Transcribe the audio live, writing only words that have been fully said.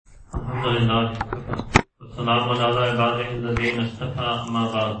الحمد لله والسلام على عباده الذين اصطفى أما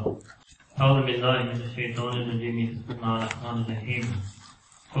بعد. أعوذ بالله من الشيطان الرجيم. بسم الله الرحمن الرحيم.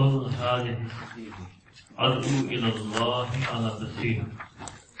 قل هذه سبيلي أدعو إلى الله على بصيرة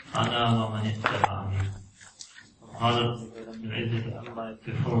أنا ومن اتبعني. سبحان رب العزة عما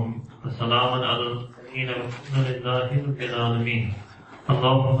يصفون وسلام على المرسلين والحمد لله رب العالمين.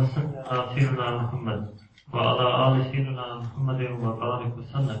 اللهم صل على سيدنا محمد وعلى آل سيدنا محمد وبارك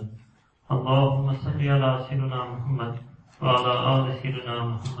وسلم. اللهم صل على سيدنا محمد وعلى آل سيدنا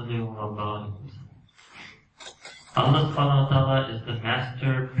محمد وبارك وسلم. Allah subhanahu wa ta'ala is the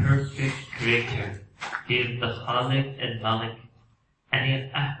master, perfect creator. He is the Khaliq and Malik, and He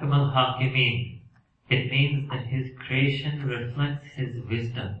is Ahkam al-Hakimin. It means that His creation reflects His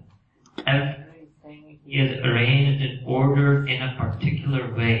wisdom. Everything He has arranged and ordered in a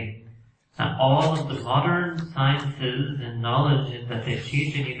particular way. And all of the modern sciences and knowledge that they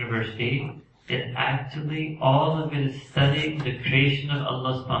teach in university, actually all of it is studying the creation of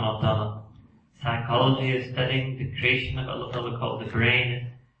Allah subhanahu wa ta'ala. Psychology is studying the creation of Allah ta'ala called the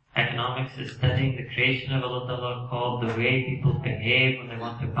brain. Economics is studying the creation of Allah ta'ala called the way people behave when they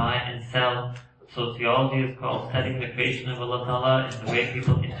want to buy and sell. Sociology is called studying the creation of Allah ta'ala and the way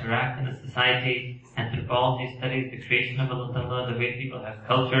people interact in a society. Anthropology studies the creation of Allah ta'ala, the way people have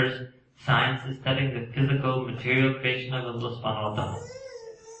cultures. Science is studying the physical, material creation of Allah subhanahu wa ta'ala.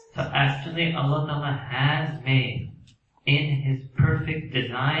 So actually Allah ta'ala has made in His perfect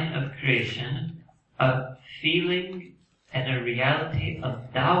design of creation a feeling and a reality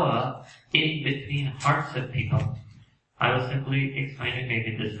of dawah in between hearts of people. I will simply explain it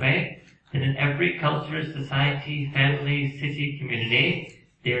maybe this way, that in every culture, society, family, city, community,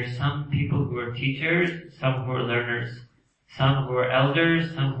 there are some people who are teachers, some who are learners, some who are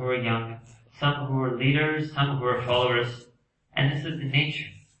elders, some who are young, some who are leaders, some who are followers. And this is the nature,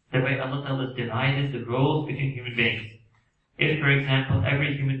 the way Allah Ta'ala has divided the roles between human beings. If, for example,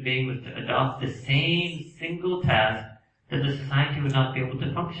 every human being was to adopt the same single task, then the society would not be able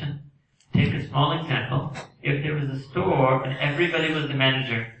to function. Take a small example. If there was a store and everybody was the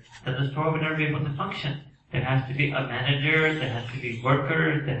manager, then the store would never be able to function. There has to be a manager, there has to be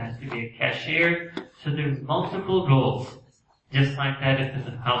workers, there has to be a cashier. So there's multiple roles. Just like that, if it's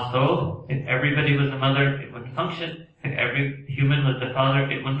a household, if everybody was a mother, it wouldn't function. If every human was the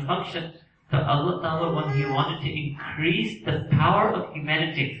father, it wouldn't function. So Allah Ta'ala, when He wanted to increase the power of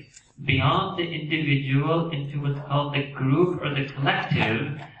humanity beyond the individual into what's called the group or the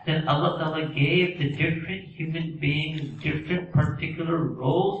collective, then Allah Ta'ala gave the different human beings different particular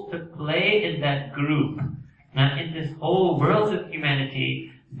roles to play in that group. Now in this whole world of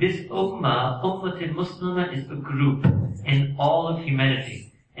humanity, this Ummatul Muslimah is a group in all of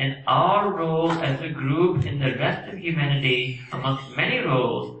humanity. And our role as a group in the rest of humanity, amongst many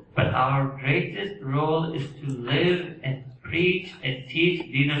roles, but our greatest role is to live and preach and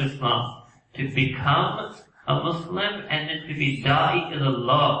teach Deen al-Islam. To become a Muslim and then to be Da'i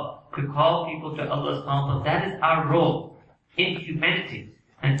ilallah, to call people to Allah subhanahu wa ta'ala. That is our role in humanity.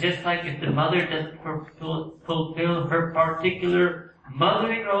 And just like if the mother doesn't fulfill her particular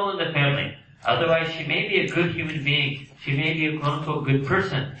mothering role in the family, otherwise she may be a good human being, she may be a quote-unquote good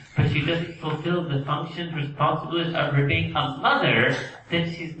person, but she doesn't fulfill the functions, responsibilities of her being a mother,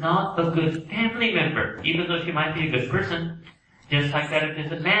 then she's not a good family member, even though she might be a good person. Just like that, if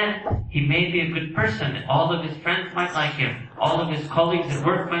there's a man, he may be a good person, all of his friends might like him, all of his colleagues at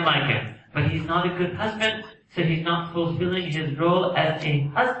work might like him, but he's not a good husband, so he's not fulfilling his role as a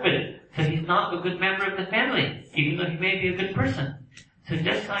husband, so he's not a good member of the family, even though he may be a good person. So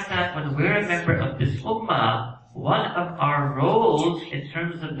just like that, when we're a member of this ummah, one of our roles in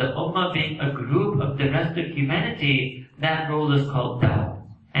terms of the ummah being a group of the rest of humanity, that role is called dawah.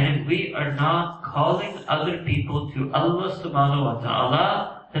 And if we are not calling other people to Allah subhanahu wa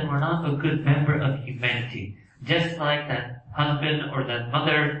ta'ala, then we're not a good member of humanity. Just like that husband or that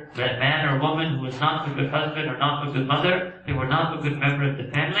mother, that man or woman who is not a good husband or not a good mother, they were not a good member of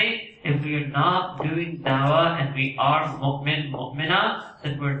the family. If we are not doing dawah and we are mu'minah,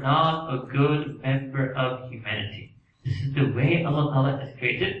 then we're not a good member of humanity. This is the way Allah Ta'ala has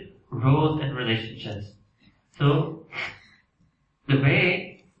created roles and relationships. So, the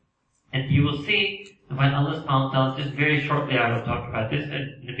way, and you will see, when Allah subhanahu wa ta'ala, just very shortly I will talk about this,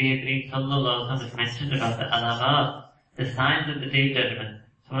 and Nabi Kareem sallallahu alaihi wasallam has mentioned about the alamat, the signs of the Day of Judgment.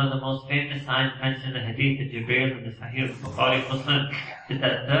 So one of the most famous signs mentioned in the hadith of Jibreel in the Sahih of Bukhari Muslim is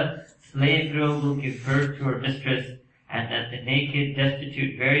that the slave girl will give birth to her mistress, and that the naked,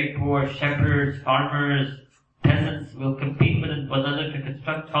 destitute, very poor shepherds, farmers, peasants will compete with one another to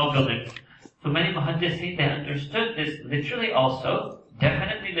construct tall buildings. So many muhaddithin, they understood this literally also,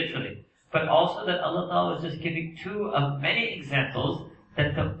 definitely literally. but also that Allah Ta'ala was just giving two of many examples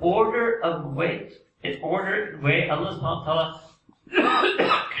that the order of way Allah Subhanahu wa Ta'ala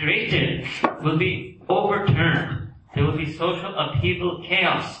created will be overturned. There will be social upheaval,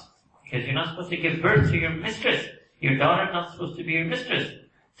 chaos. Because you're not supposed to give birth to your mistress. Your daughter's not supposed to be your mistress.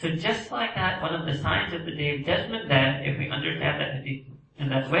 So just like that, one of the signs of the Day of Judgment then, if we understand that in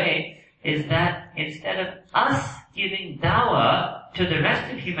that way, is that instead of us giving dawah to the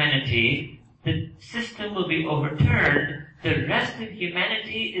rest of humanity, the system will be overturned. The rest of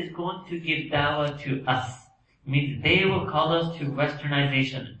humanity is going to give dawah to us. It means they will call us to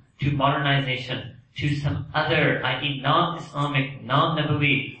westernization, to modernization, to some other, i.e. non-Islamic,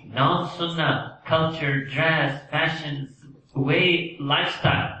 non-Nabawi, non-Sunnah, culture, dress, fashions,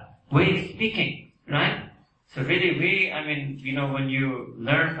 lifestyle, way of speaking, right? So really when you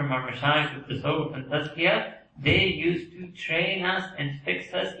learn from our Mashayikh with Tasawwuf and Tazkiyah, they used to train us and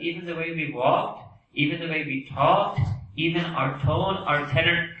fix us, even the way we walked, even the way we talked, even our tone, our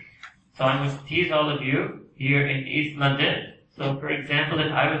tenor. So I must tease all of you here in East London. So for example,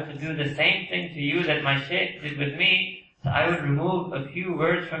 if I was to do the same thing to you that my Shaykh did with me, so I would remove a few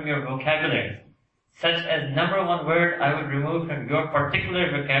words from your vocabulary. Such as number one word I would remove from your particular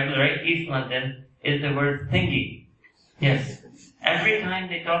vocabulary, East London, is the word thingy. Yes. Every time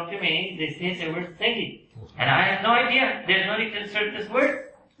they talk to me, they say the word thingy. And I have no idea. There's no need to insert this word.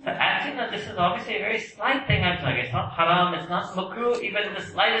 So acting that this is obviously a very slight thing I'm talking. It's not haram, it's not makruh, even in the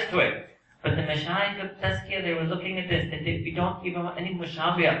slightest way. But the Mashayikh of Tazkiyah, they were looking at this, that we don't give them any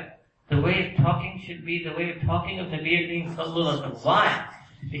mushabiyah. The way of talking should be the way of talking of Nabi Kareem Sallallahu Alaihi Wasallam. Why?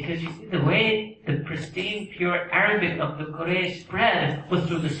 Because you see, the way the pristine, pure Arabic of the Quraysh spread was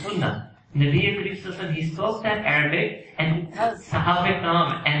through the Sunnah. Nabi Kareem Sallallahu Alaihi Wasallam, he spoke that Arabic, and because Sahaba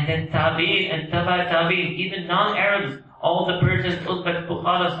Ikram, and then Tabi'in and Tabi'in, Tabi'in, even non-Arabs, all the Persians, Uzbek,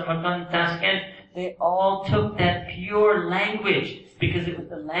 Bukhara, Samarkand, Tashkent, they all took that pure language because it was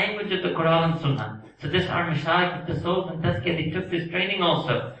the language of the Quran and Sunnah. So this our Mashayikh, the Tasawwuf and Tazkiyah, they took this training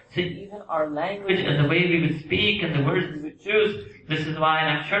also. So even our language and the way we would speak and the words we would choose, this is why,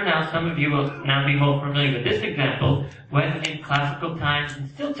 and I'm sure now some of you will now be more familiar with this example, when in classical times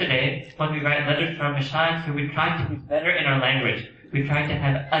and still today, when we write letters to our Mashayikh, so we try to be better in our language. We try to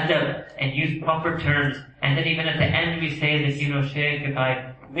have adab and use proper terms, and then even at the end we say that, Shaykh, if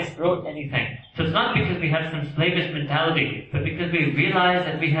I miswrote anything. So it's not because we have some slavish mentality, but because we realize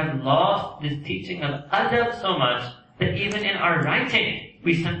that we have lost this teaching of adab so much that even in our writing,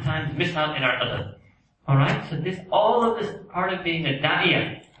 we sometimes miss out in our adab. Alright? So all of this is part of being a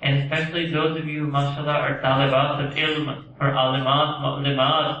da'iyah. And especially those of you, mashallah, are talibat of ilm, or alimat,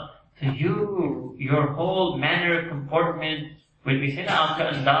 mu'limat. So your whole manner of comportment, when we say na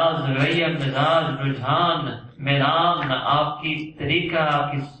aapka andaz, ravaiya, mizaj, rujhan, milan, aapki tarika,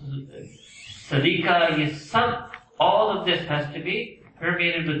 aapki sadika, ye sab, all of this has to be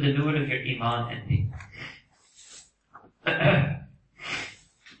permeated with the nur of your iman and deen.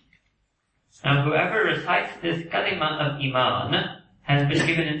 Now whoever recites this kalima of iman has been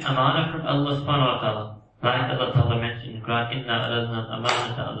given an amanah from Allah subhanahu wa ta'ala. Like Allah Ta'ala mentioned in Quran, Inna aradna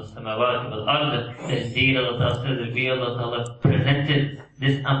al-amanata ala samawati wal-ard. Indeed, Allah Ta'ala says that we, Allah Ta'ala, presented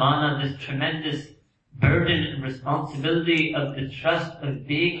this amanah, this tremendous burden and responsibility of the trust of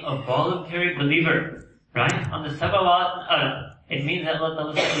being a voluntary believer. Right? On the samawat and ard. It means that Allah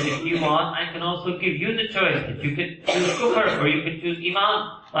Ta'ala says that if you want, I can also give you the choice that you could choose kufr or you could choose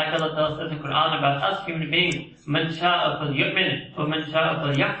iman. Like Allah Ta'ala says in the Quran about us human beings, Man sha'a fal yu'min, wa man sha'a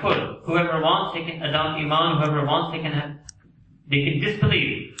fal yakfur. Whoever wants, they can adopt iman. Whoever wants, they can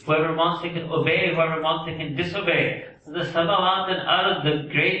disbelieve. Whoever wants, they can obey. Whoever wants, they can disobey. So the samawat and ard, the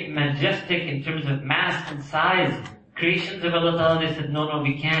great, majestic in terms of mass and size, creations of Allah Ta'ala, they said, no,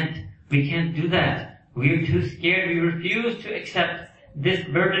 we can't. We can't do that. We're too scared. We refuse to accept this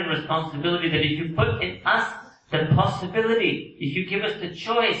burden responsibility that if you put in us the possibility, if you give us the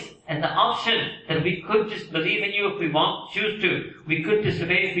choice and the option that we could just believe in you if we choose to, we could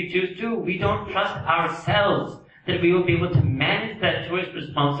disobey if we choose to, we don't trust ourselves that we will be able to manage that choice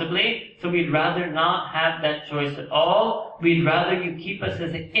responsibly, so we'd rather not have that choice at all. We'd rather you keep us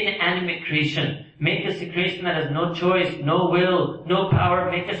as an inanimate creation. Make us a creation that has no choice, no will, no power.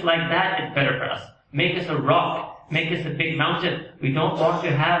 Make us like that, it's better for us. Make us a rock. Make us a big mountain. We don't want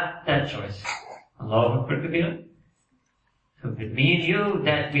to have that choice. Allahu Akbar Kabira. So with me and you,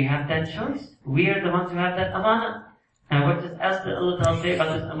 that we have that choice. We are the ones who have that amanah. Now what does Allah Ta'ala say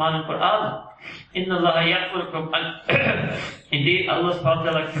about this amanah in Quran? Inna Allah ya'murukum. Indeed, Allah subhanahu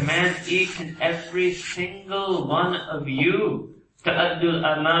wa ta'ala commands each and every single one of you ta'addul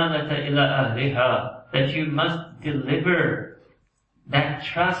amanata ila ahliha, that you must deliver that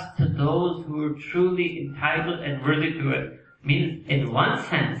trust to those who are truly entitled and worthy to it. Means, in one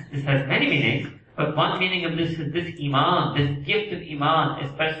sense, this has many meanings, but one meaning of this is this iman, this gift of iman,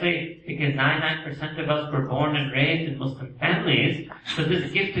 especially because 99% of us were born and raised in Muslim families. So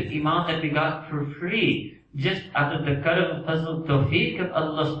this gift of iman that we got for free, just out of the karam, fazl, tawfiq of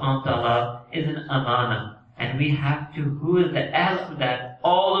Allah subhanahu wa ta'ala, is an amana. And we have to, who is the ahl of that?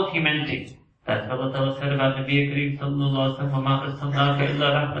 All of humanity. That's what Allah Ta'ala said about Nabi Kareem sallallahu alaihi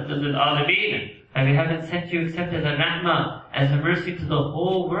wasallam, and we haven't sent you except as a rahmah, as a mercy to the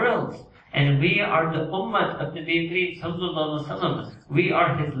whole world. And we are the ummah of Nabi Kareem sallallahu alaihi wasallam. We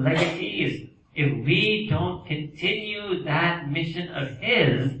are his legatees. If we don't continue that mission of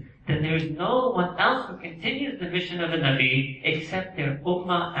his, then there is no one else who continues the mission of a Nabi except their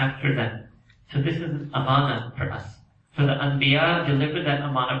ummah after them. So this is an amana for us. So the Anbiya delivered that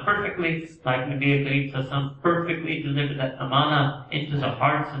amana perfectly, like Nabi Kareem Sallallahu perfectly delivered that amana into the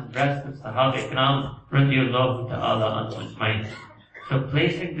hearts and breasts of Sahaba Ikram radiyallahu ta'ala anhum ajmain. So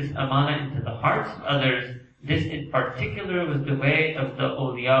placing this amana into the hearts of others, this in particular was the way of the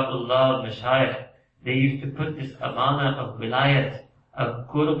awliyaullah mashayikh. They used to put this amana of wilayat, of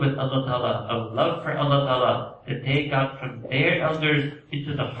qurb with Allah Ta'ala, of love for Allah Ta'ala, that they got from their elders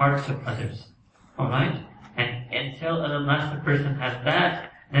into the hearts of others. Alright? And until and unless the person has that,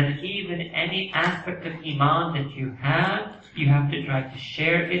 then even any aspect of iman that you have to try to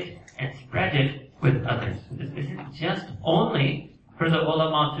share it and spread it with others. This isn't just only for the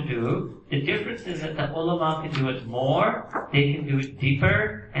ulama to do. The difference is that the ulama can do it more, they can do it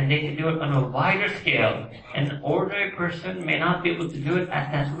deeper, and they can do it on a wider scale. An ordinary person may not be able to do it at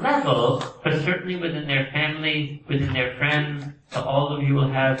that level, but certainly within their family, within their friends. So all of you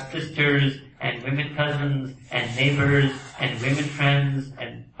will have sisters and women cousins and neighbors and women friends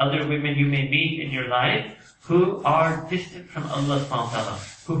and other women you may meet in your life who are distant from Allah subhanahu wa ta'ala,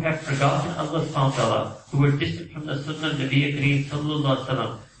 who have forgotten Allah subhanahu wa ta'ala, who are distant from the sunnah of Nabi Kareem sallallahu alaihi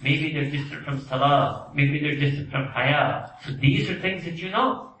wasallam. Maybe they're distant from salah, maybe they're distant from haya. So these are things that you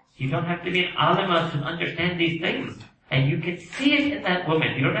know. You don't have to be an alima to understand these things. And you can see it in that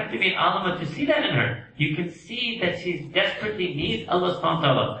woman. You don't have to be an alima to see that in her. You can see that she desperately needs Allah subhanahu wa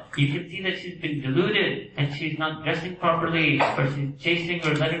ta'ala. You can see that she's been deluded and she's not dressing properly, or she's chasing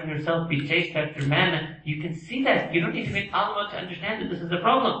or letting herself be chased after men. You can see that. You don't need to be an alima to understand that this is a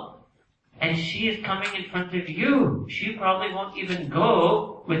problem. And she is coming in front of you. She probably won't even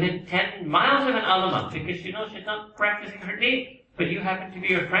go within 10 miles of an alima because she knows she's not practicing her deen. But you happen to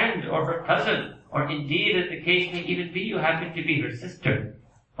be her friend or her cousin, or indeed, as the case may even be, you happen to be her sister.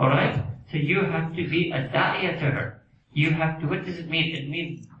 Alright? So you have to be a da'iyah to her. You have to, what does it mean? It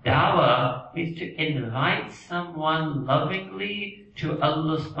means da'wah means to invite someone lovingly to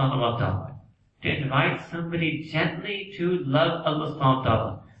Allah subhanahu wa ta'ala. To invite somebody gently to love Allah subhanahu wa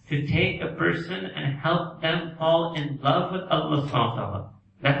ta'ala. To take a person and help them fall in love with Allah subhanahu wa ta'ala.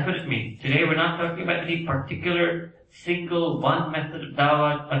 That's what it means. Today we're not talking about any particular single one method of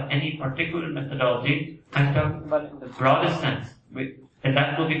dawah of any particular methodology. I'm talking about it in the broadest sense. And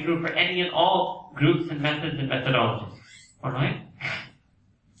that will be true for any and all groups and methods and methodologies. Alright?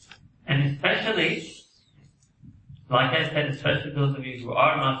 And especially, like I said, especially those of you who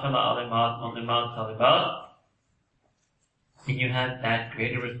are mashallah alimat, mulimat, talibat, then you have that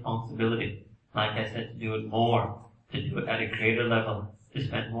greater responsibility. Like I said, to do it more, to do it at a greater level, to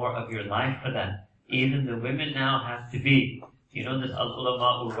spend more of your life for that. Even the women now have to be, this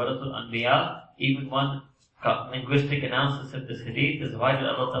al-ulama warathul anbiya, even one linguistic analysis of this hadith is why did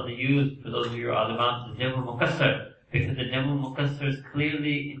Allah Ta'ala use, for those of you who are alimat, the jamu mukassar, because the jamu mukassar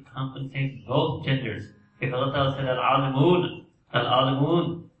clearly encompasses both genders. If Allah Ta'ala said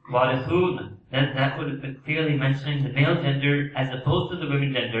al-alimun, warithun, then that would have been clearly mentioning the male gender as opposed to the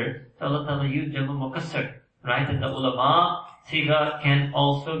women gender. So Allah Ta'ala used jamu mukassar, right? And the ulama siga can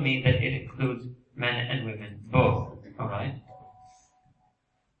also mean that it includes men and women, both. Alright?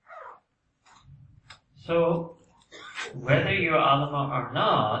 So, whether you're alama or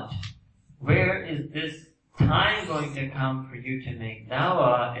not, where is this time going to come for you to make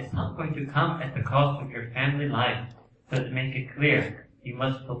dawah? It's not going to come at the cost of your family life. So to make it clear, you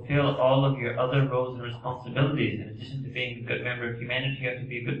must fulfill all of your other roles and responsibilities. In addition to being a good member of humanity, you have to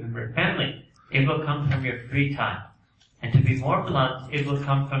be a good member of family. It will come from your free time. And to be more blunt, it will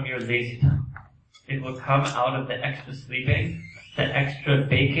come from your lazy time. It will come out of the extra sleeping, the extra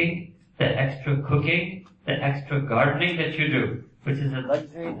baking, the extra cooking, the extra gardening that you do, which is a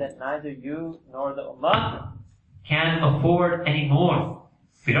luxury that neither you nor the ummah can afford anymore.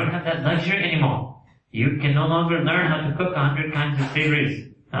 We don't have that luxury anymore. You can no longer learn how to cook 100 kinds of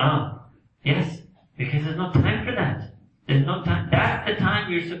savories. Yes, because there's no time for that. There's no time. That's the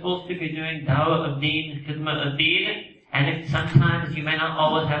time you're supposed to be doing dawah of deen, khidmah of deen. And if sometimes you may not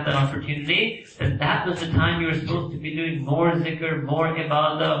always have that opportunity, then that was the time you were supposed to be doing more zikr, more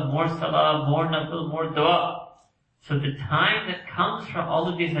ibadah, more salah, more nafil, more dua. So the time that comes for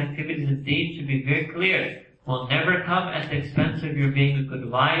all of these activities of deen should be very clear. Will never come at the expense of your being a good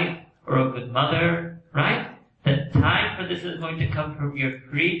wife or a good mother, right? The time for this is going to come from your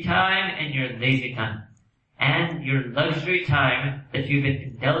free time and your lazy time. And your luxury time that you've been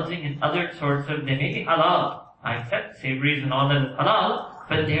indulging in other sorts of, they may be halal. I accept savories and all that is halal,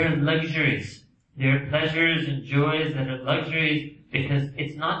 but they're luxuries. They're pleasures and joys that are luxuries because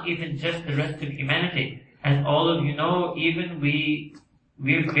it's not even just the rest of humanity. As all of you know, even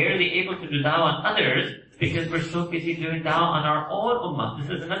we're barely able to do dawah on others because we're so busy doing dawah on our own ummah.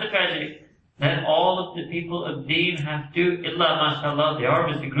 This is another tragedy. That all of the people of deen have to, illa mashallah, there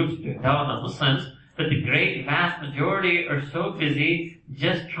are busy groups doing dawah on Muslims, but the great vast majority are so busy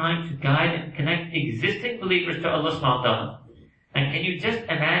just trying to guide and connect existing believers to Allah subhanahu wa ta'ala. And can you just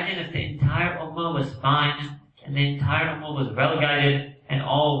imagine if the entire ummah was fine and the entire ummah was well guided and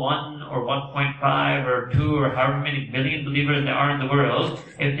all 1 or 1.5 or 2 or however many billion believers there are in the world,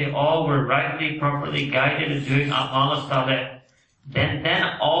 if they all were rightly, properly guided and doing a'mal saleh, then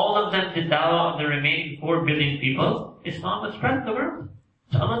all of them did dawah of the remaining 4 billion people, Islam would spread the world.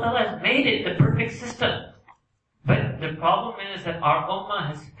 So Allah Ta'ala has made it the perfect system. But the problem is that our ummah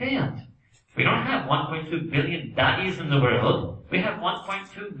has failed. We don't have 1.2 billion da'is in the world. We have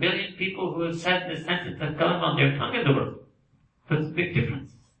 1.2 billion people who have said the sentence of kalimah on their tongue in the world. So it's a big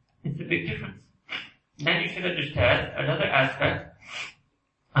difference. It's a big difference. Then you should understand another aspect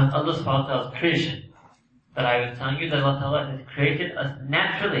of Allah subhanahu wa ta'ala's creation. That I was telling you that Allah Ta'ala has created us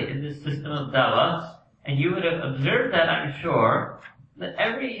naturally in this system of dawah. And you would have observed that, I'm sure, that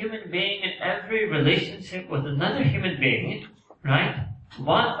every human being in every relationship with another human being, right?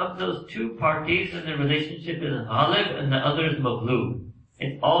 One of those two parties in the relationship is ghalib and the other is maghlub.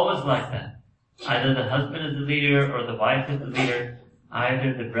 It's always like that. Either the husband is the leader or the wife is the leader.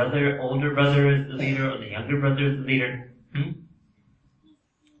 Either the older brother is the leader or the younger brother is the leader.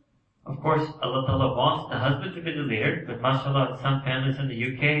 Of course, Allah Ta'ala wants the husband to be the leader, but mashallah, in some families in the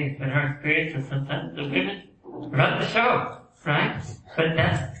UK, it's been our experience that sometimes the women run the show. Right? But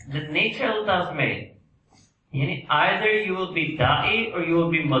that's the nature Allah Ta'ala made. Either you will be da'i or you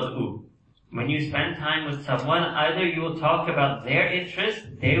will be mad'u. When you spend time with someone, either you will talk about their interests,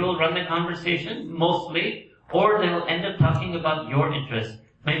 they will run the conversation, mostly, or they will end up talking about your interests.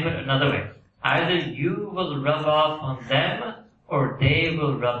 Let me put it another way. Either you will rub off on them, or they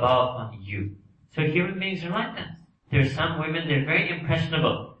will rub off on you. So human beings are like that. There are some women, they're very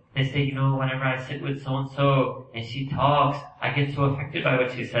impressionable. They say, whenever I sit with so-and-so and she talks, I get so affected by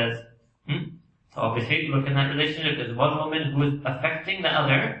what she says. So obviously, look in that relationship. There's one woman who is affecting the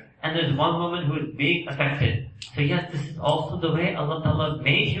other, and there's one woman who is being affected. So yes, this is also the way Allah Ta'ala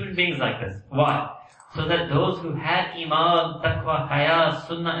made human beings like this. Why? So that those who had iman, taqwa, haya,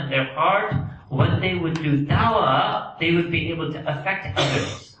 sunnah in their heart, when they would do dawah, they would be able to affect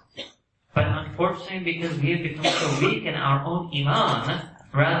others. But unfortunately, because we have become so weak in our own iman,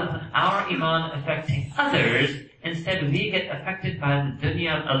 rather than our iman affecting others, instead we get affected by the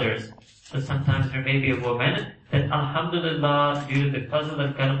dunya of others. So sometimes there may be a woman that alhamdulillah, due to the fazl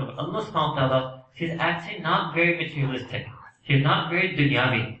and karam of Allah subhanahu wa ta'ala, she's actually not very materialistic. She's not very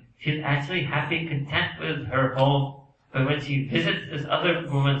dunyavi. She's actually happy, content with her home. But when she visits this other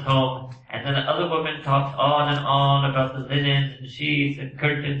woman's home, and then the other woman talks on and on about the linens and sheets and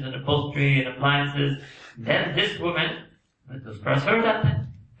curtains and upholstery and appliances, then this woman,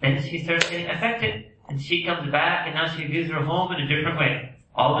 then she starts getting affected. And she comes back and now she views her home in a different way.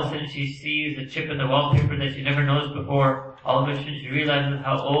 All of a sudden she sees a chip in the wallpaper that she never noticed before. All of a sudden she realizes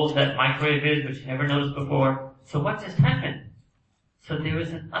how old that microwave is, which she never noticed before. So what just happened? So there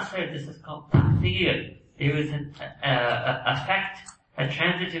was an asr, this is called ta'thir. There was an effect, a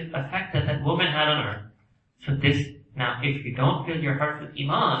transitive effect that woman had on her. So this, now if you don't fill your heart with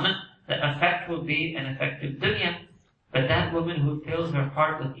iman, the effect will be an effect of dunya. But that woman who fills her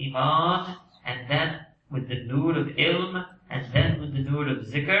heart with iman, and then with the nur of ilm, and then with the nur of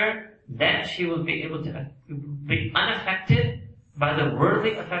zikr, then she will be able to be unaffected by the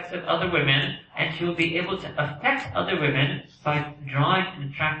worldly effects of other women, and she will be able to affect other women by drawing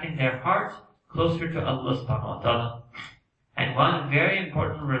and attracting their hearts closer to Allah subhanahu wa ta'ala. And one very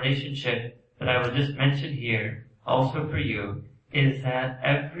important relationship that I will just mention here, also for you, is that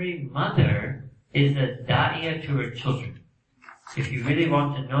every mother is a da'iyah to her children. If you really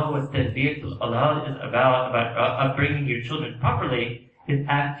want to know what Tarbiyatul Awlad is about upbringing your children properly, is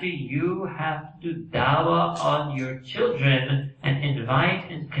actually you have to dawah on your children and invite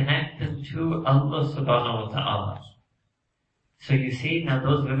and connect them to Allah subhanahu wa ta'ala. So you see, now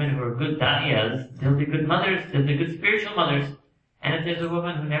those women who are good da'iyas, they'll be good mothers, they'll be good spiritual mothers. And if there's a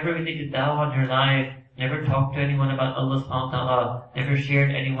woman who never really did dawah in her life, never talked to anyone about Allah subhanahu wa ta'ala, never shared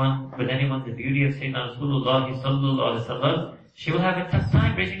with anyone the beauty of Sayyidina Rasulullah sallallahu alaihi wasallam, she will have a tough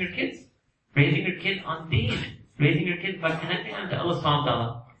time raising her kids. Raising her kids on deen. Raising her kids by connecting them to Allah subhanahu wa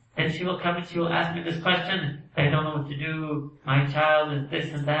ta'ala. Then she will come and she will ask me this question, I don't know what to do, my child is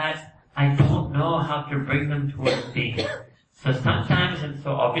this and that, I don't know how to bring them towards deen. So sometimes, and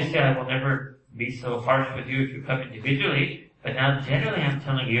so obviously I will never be so harsh with you if you come individually, but now generally I'm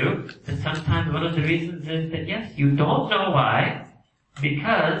telling you that sometimes one of the reasons is that yes, you don't know why,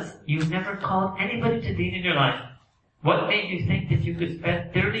 because you've never called anybody to deen in your life. What made you think that you could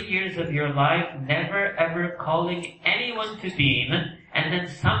spend 30 years of your life never ever calling anyone to deen, and then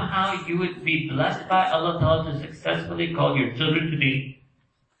somehow you would be blessed by Allah Ta'ala to successfully call your children to deen?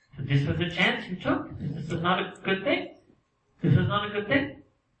 So this was a chance you took. This was not a good thing. This was not a good thing.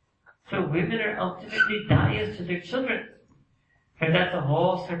 So women are ultimately da'iyas to their children. And that's a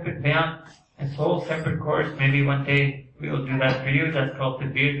whole separate bayan, a whole separate course. Maybe one day we will do that for you. That's called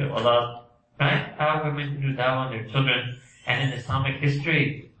Tadbir to Allah. Right? How women do dawah on their children. And in Islamic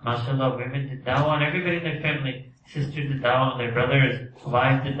history, mashallah, women did dawah on everybody in their family. Sisters did dawah on their brothers,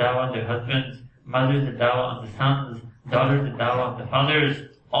 wives did dawah on their husbands, mothers did dawah on the sons, daughters did dawah on the fathers.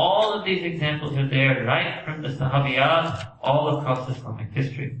 All of these examples are there right from the Sahabiyat all across Islamic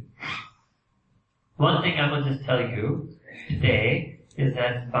history. One thing I will just tell you today is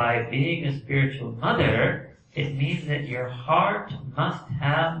that by being a spiritual mother, it means that your heart must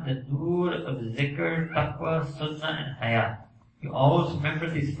have the nur of zikr, taqwa, sunnah, and haya. You always remember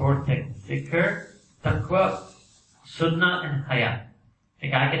these four things: zikr, taqwa, sunnah, and haya. I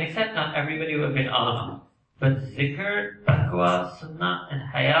can accept not everybody will be an ulama, but zikr, taqwa, sunnah, and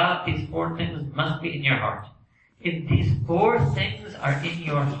haya, these four things must be in your heart. If these four things are in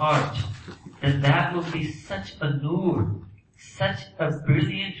your heart, then that will be such a nur, such a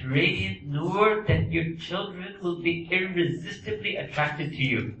brilliant, radiant nur that your children will be irresistibly attracted to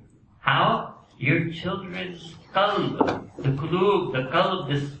you. How? Your children's qalb, the qulub, the qalb,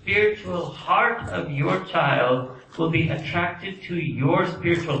 the spiritual heart of your child will be attracted to your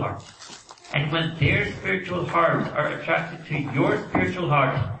spiritual heart. And when their spiritual hearts are attracted to your spiritual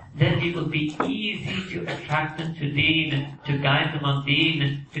heart, then it will be easy to attract them to deen, to guide them on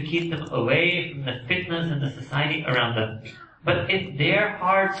deen, to keep them away from the fitnas and the society around them. But if their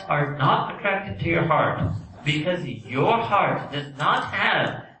hearts are not attracted to your heart, because your heart does not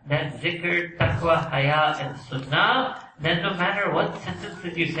have that zikr, taqwa, haya, and sunnah, then no matter what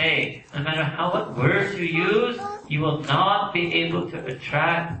sentences you say, no matter what words you use, you will not be able to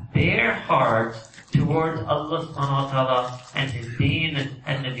attract their hearts towards Allah subhanahu wa ta'ala and His deen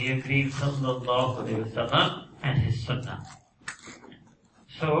and Nabi Kareem sallallahu alayhi wa sallam and His sunnah.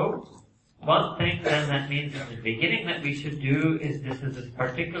 So, one thing then that means in the beginning that we should do is this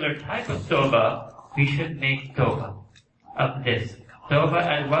particular type of tawbah. We should make tawbah of this. Tawbah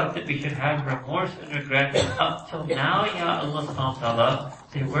as what? That we should have remorse and regret. Up till now, Ya Allah subhanahu wa ta'ala,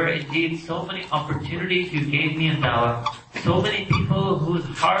 there were indeed so many opportunities you gave me in dawah. So many people whose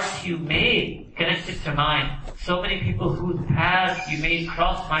hearts you made connected to mine. So many people whose paths you made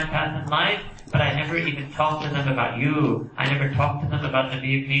cross my path in life. But I never even talked to them about you. I never talked to them about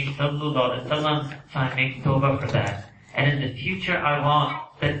Nabi Kareem sallallahu alaihi wasallam, so I make tawbah for that. And in the future I want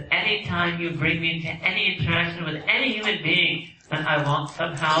that any time you bring me into any interaction with any human being, then I want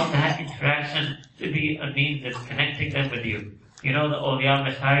somehow that interaction to be a means of connecting them with you. You know, the awliya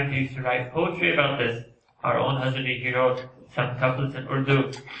Mashaykh used to write poetry about this. Our own Hazrat, he wrote some couplets in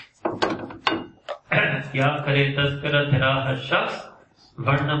Urdu. Ya kare tazkara tera har shakhs,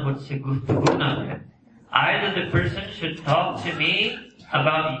 varna mujhse guftagoo na kare. Either the person should talk to me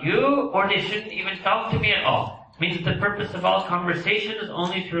about you, or they shouldn't even talk to me at all. Means the purpose of all conversation is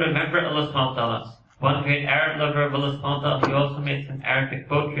only to remember Allah subhanahu wa ta'ala. One great Arab lover of Allah subhanahu wa ta'ala, he also made some Arabic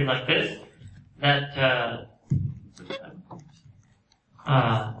poetry like this, that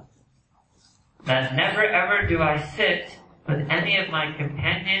never ever do I sit with any of my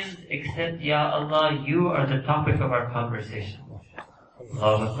companions except, Ya Allah, you are the topic of our conversation.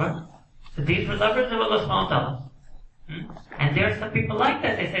 Allahu Akbar. So these were lovers of Allah subhanahu wa ta'ala. And there are some people like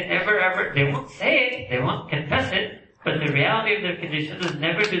that. They say never ever, they won't say it, they won't confess it, but the reality of their condition is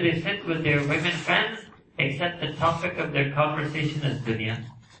never do they sit with their women friends except the topic of their conversation is dunya.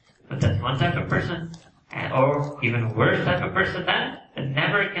 But that's one type of person. Or even worse type of person then, and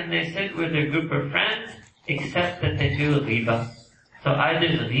never can they sit with their group of friends except that they do ghibah. So either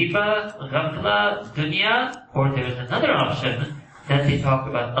riba, ghafla, dunya, or there is another option that they talk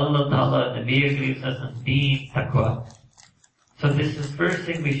about Allah Ta'ala, Nabi Kareem, deen, taqwa. So this is the first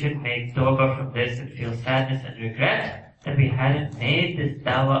thing we should make tawbah from this and feel sadness and regret that we hadn't made this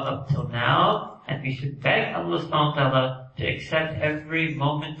dawah up till now, and we should beg Allah subhanahu wa ta'ala to accept every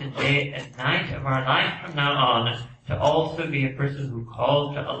moment and day and night of our life from now on, to also be a person who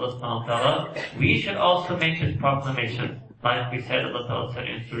calls to Allah subhanahu wa ta'ala. We should also make this proclamation. Like we said, Allah Ta'ala said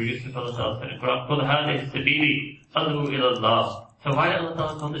in Surah Yusuf, Allah Ta'ala said in Quran, قُلْ هَذِهِ سَبِيلِي أَدْعُو إِلَى اللَّهِ. So why did Allah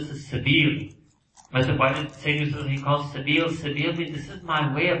Ta'ala call this a sabil? Why did Sayyidina Yusuf he calls sabil? Sabil means this is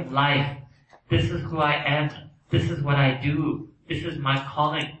my way of life. This is who I am. This is what I do. This is my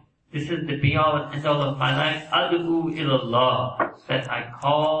calling. This is the be-all and end-all of my life. أَدْعُو إِلَى اللَّهِ. That I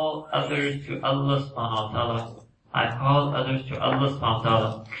call others to Allah subhanahu wa ta'ala. I call others to Allah subhanahu wa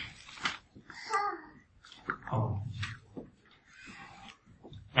ta'ala. Oh.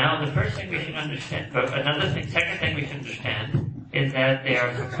 Now, the first thing we should understand, second thing we should understand is that there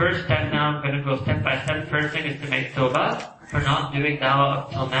are the first step now. I'm going to go step by step. First thing is to make tawbah for not doing dawah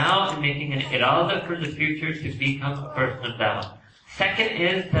up till now and making an irada for the future to become a person of dawah. Second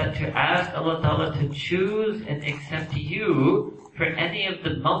is that to ask Allah Ta'ala to choose and accept you for any of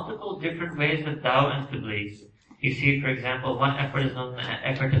the multiple different ways of dawah and tabligh. You see, for example, one effort is on the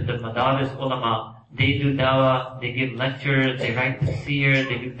effort of the Madaris ulama. They do dawah, they give lectures, they write tafsir,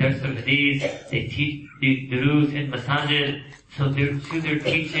 they do dars of hadith, they teach durus in masajid. So through their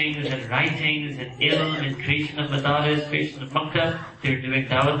teachings and writings and ilm and creation of madaris, creation of maktab, they're doing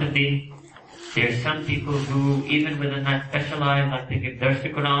dawah tabligh. There are some people who, even within that specialize, like they give dars to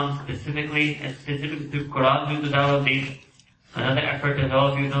Quran specifically, and specifically through Quran do the dawah tabligh. Another effort, as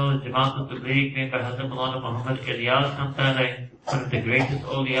all of you know, is Jamaat al-Tabligh made by Hazrat Maulana Muhammad Ilyas, one of the greatest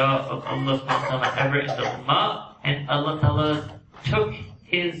awliya of Allah subhanahu wa ta'ala ever in the Ummah, and Allah Ta'ala took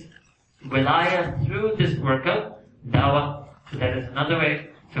His wilayah through this work of dawah. So that is another way.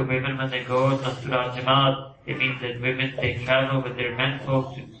 So women, when they go to Nasrullah Jamaat, it means that women, they travel with their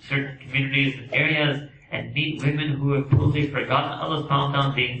menfolk to certain communities and areas and meet women who have totally forgotten Allah subhanahu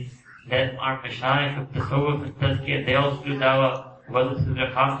wa ta'ala. That are mashayikh of tasawwuf and tazkiyah, they also do dawah, whether through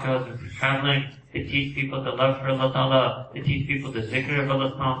their khanqahs or through traveling. They teach people the love for Allah Ta'ala, they teach people the zikr of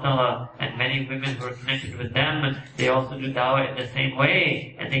Allah subhanahu wa ta'ala, and many women who are connected with them, they also do dawah in the same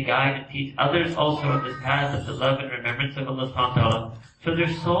way, and they guide and teach others also on this path of the love and remembrance of Allah subhanahu wa ta'ala. So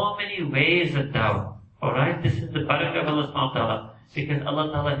there's so many ways of dawah, alright? This is the barakah of Allah subhanahu wa ta'ala, because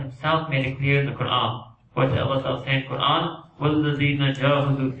Allah Ta'ala Himself made it clear in the Quran. What did Allah Ta'ala say in Quran? وَالَّذِينَ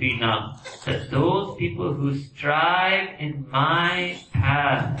جَاهُدُوا فِينَا. That those people who strive in my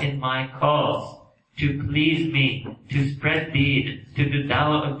path, in my cause, to please me, to spread deen, to do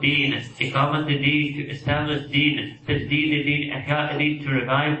dawah of deen, iqamat deen, to establish deen, tajdeed deen, ihya deen, to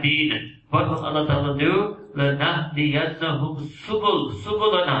revive deen. What will Allah Ta'ala do? لَنَهْدِيَنَّهُمْ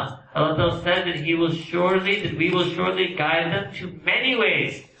سُبُلَنَا. Allah Ta'ala said that we will surely guide them to many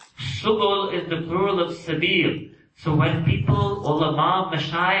ways. Subul is the plural of sabil. So when people, ulama,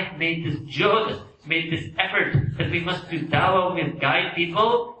 mashayikh made this juhd, made this effort that we must do dawah, we guide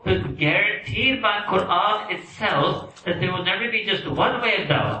people, to guarantee by Quran itself that there will never be just one way of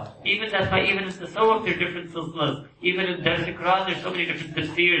dawah. That's why even in tasawwuf there are different silsilas. Even in Dars al-Quran there's so many different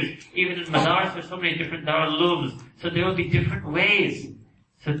tafsirs. Even in Madaris there's so many different dawah looms. So there will be different ways.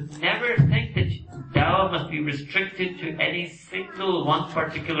 So never think that dawah must be restricted to any single one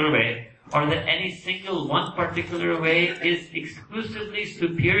particular way, or that any single one particular way is exclusively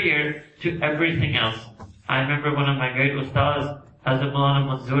superior to everything else. I remember one of my great ustads, Hazrat Maulana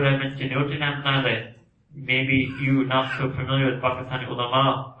Manzoor Ahmed Janoti Ahmad. Maybe you not so familiar with Pakistani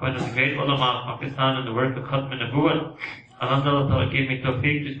ulama, one of the great ulama of Pakistan and the work of Khatm an-Nubuwwat. Allah gave me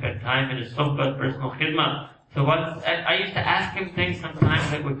tawfiq to spend time in his suhbah, personal khidmah. So I used to ask him things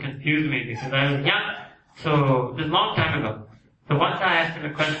sometimes that would confuse me because I was young. So this is a long time ago. So once I asked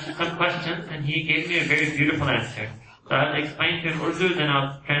him some questions and he gave me a very beautiful answer. So I'll explain to him Urdu, then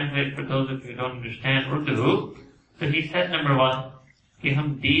I'll translate for those of you who don't understand Urdu. So he said, number one, कि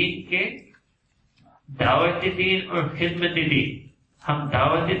हम दीन के दावत दीन और खिदमत दीन, हम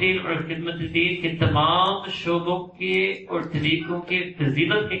दावत दीन और खिदमत दीन के तमाम शोबों के और तरीकों के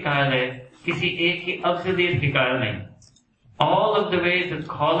फजीलत के कायल है, किसी एक की अफजलियत के कायल नहीं. All of the ways of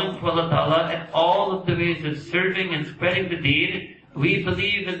calling to Allah Ta'ala and all of the ways of serving and spreading the deen, we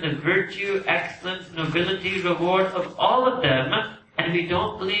believe in the virtue, excellence, nobility, reward of all of them, and we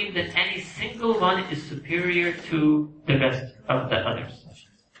don't believe that any single one is superior to the best of the others.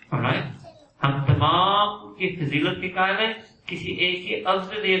 Alright? हम तमाम की फजीलत के कायल हैं, किसी एक की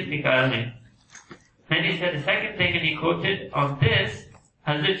अफजलियत के कायल नहीं. Then he said the second thing, and he quoted on this,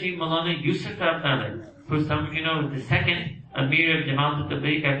 Hazrat Maulana Yusuf Rahmatullah, who some of you know is the second Amir of Jamaat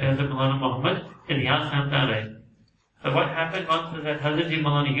al-Tabligh after Hazrat Maulana Muhammad Ilyas Rahmatullah. So what happened once was that Hazrat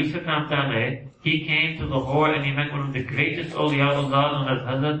Maulana Yusuf Rahmatullah, he came to Lahore and he met one of the greatest awliyaullah known as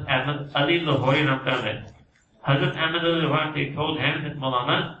Hazrat Ahmad Ali Lahori Rahmatullah. Hazrat Ahmad Ali Lahori told him that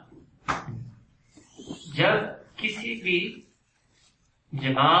Maulana, जब किसी भी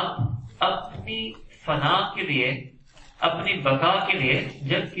जमात अपनी फना के लिए, अपनी बका के लिए,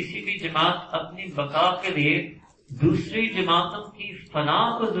 जब किसी भी जमात अपनी बका के लिए दूसरी जमातों की फना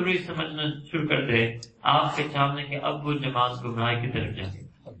को जरूरी समझना शुरू कर दे, आपके सामने कि अब वो जमात गुमराही की तरफ जाए.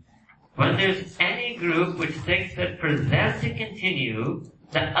 When there's any group which thinks that for them to continue,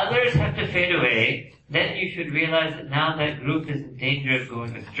 that others have to fade away, then you should realize that now that group is in danger of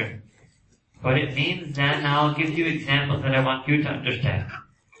going astray. What it means then, now I'll give you examples that I want you to understand.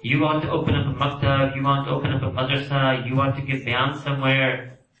 You want to open up a maktab, you want to open up a madrasa, you want to give bayan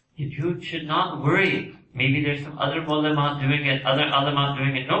somewhere. You should not worry. Maybe there's some other ulama doing it, other ulama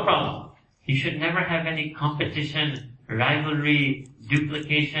doing it, no problem. You should never have any competition, rivalry,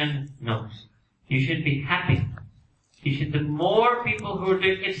 duplication, no. You should be happy. The more people who are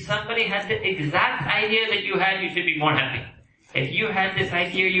doing, if somebody had the exact idea that you had, you should be more happy. If you had this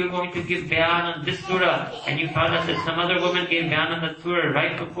idea you were going to give bayan on this surah, and you found out that some other woman gave bayan on that surah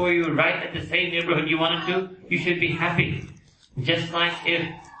right before you, right at the same neighborhood you wanted to, you should be happy. Just like if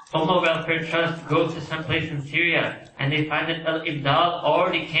Ummah Welfare Trust goes to some place in Syria, and they find that Al-Ibdal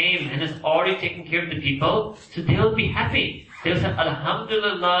already came and is already taking care of the people, so they'll be happy. They'll say,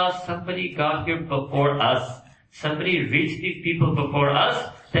 Alhamdulillah, somebody got here before us. Somebody reached these people before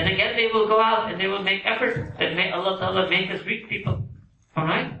us. Then again they will go out and they will make effort that may Allah Ta'ala make us reach people.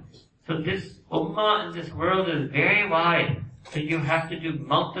 Alright? So this ummah in this world is very wide. So you have to do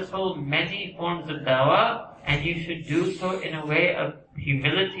many forms of dawah, and you should do so in a way of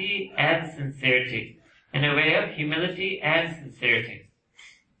humility and sincerity. In a way of humility and sincerity.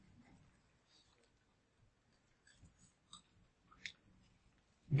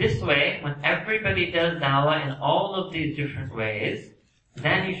 This way, when everybody does dawah in all of these different ways,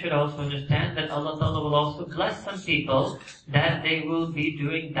 then you should also understand that Allah Ta'ala will also bless some people that they will be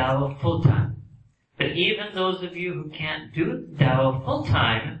doing dawah full time. But even those of you who can't do dawah full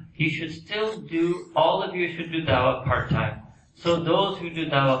time, you should still all of you should do dawah part time. So those who do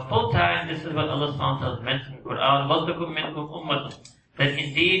dawah full time, this is what Allah SWT has mentioned in the Quran, وَلْتَكُمْ مِنْكُمْ أُمَّةٌ, that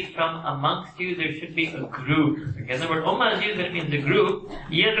indeed from amongst you there should be a group. Again, the word ummah is used, but it means a group.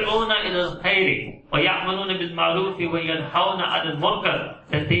 يَدْعُونَ إِلَى الْخَيْرِ وَيَعْمَلُونَ بِالْمَعْرُوفِ وَيَنْهَوْنَ عَنِ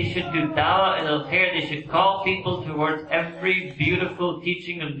الْمُنكَرِ, that they should do dawah إِلَى الْخَيْرِ, they should call people towards every beautiful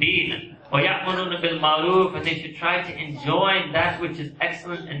teaching of deen. وَيَعْمَلُونَ بِالْمَعْرُوفِ, and they should try to enjoy that which is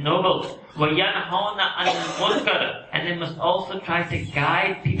excellent and noble. وَيَنْهَوْنَ عَنِ الْمُنكَرِ, and they must also try to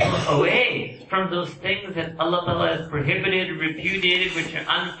guide people away from those things that Allah Ta'ala has prohibited, repudiated, which are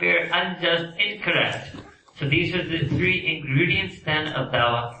unfair, unjust, incorrect. So these are the three ingredients then of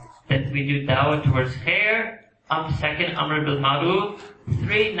dawah. That we do dawah towards khair, second, amr bil ma'ruf,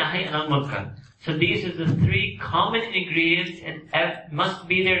 3, nahi anil munkar. So these are the three common ingredients and must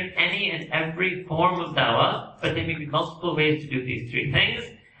be there in any and every form of dawah, but there may be multiple ways to do these three things.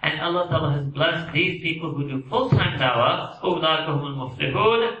 And Allah Ta'ala has blessed these people who do full-time dawah,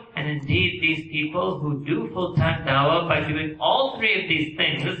 and indeed these people who do full-time dawah by doing all three of these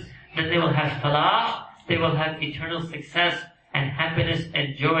things, then they will have falah, they will have eternal success and happiness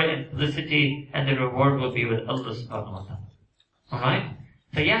and joy and felicity, and the reward will be with Allah Subhanahu wa Ta'ala. Alright?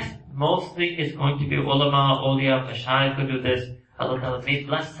 So yes, mostly it's going to be ulama, awliya, mashayikh who do this. Allah Ta'ala may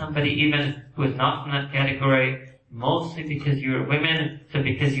bless somebody even who is not from that category, mostly because you're women, so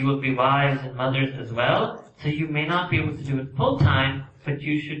because you will be wives and mothers as well, so you may not be able to do it full time, but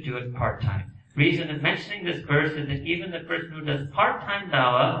you should do it part time. Reason of mentioning this verse is that even the person who does part-time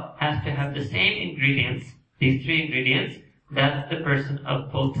dawah has to have the same ingredients, these three ingredients, that the person of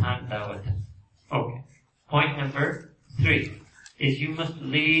full-time dawah does. Okay. Point number 3 is you must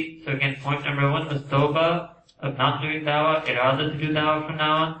lead. So again, point number 1 was tawbah, of not doing dawah, irada to do dawah from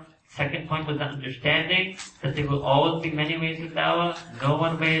now on. Second point was the understanding that there will always be many ways of dawah. No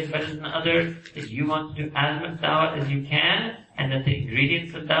one way is better than the other. That you want to do as much dawah as you can, and that the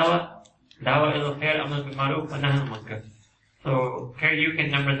ingredients of dawah ila khair, amr bil ma'ruf, wa nahy anil munkar. So here you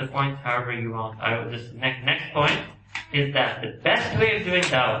can number the points however you want. This next point is that the best way of doing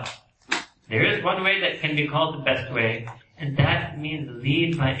dawah, there is one way that can be called the best way, and that means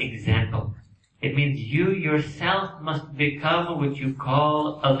lead by example. It means you yourself must become what you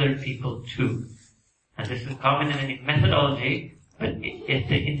call other people to. And this is common in any methodology, but at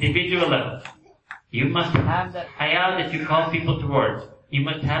the individual level. You must have that haya that you call people towards. You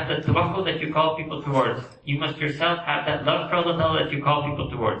must have that tawakkul that you call people towards. You must yourself have that love for Allah Ta'ala that you call people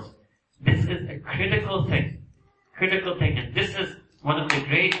towards. This is a critical thing. Critical thing. And this is one of the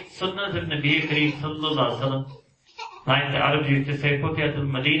great sunnahs of Nabi Kareem Sallallahu Alaihi Wasallam. Like the Arabs used to say, Futihatul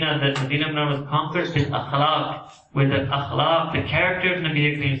Medina, that Medina Munawwara was conquered with akhlaq, with the akhlaq, the character of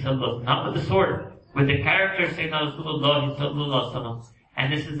Nabi Kareem Sallallahu Alaihi Wasallam, not with the sword, with the character of Sayyidina Rasulullah Sallallahu Alaihi Wasallam.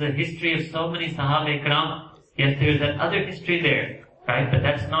 And this is a history of so many Sahaba Ikram. Yes, there is that other history there, right? But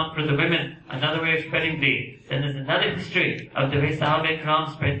that's not for the women. Another way of spreading deen. Then there's another history of the way Sahaba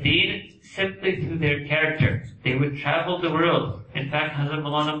Ikram spread deen simply through their character. They would travel the world. In fact, Hazrat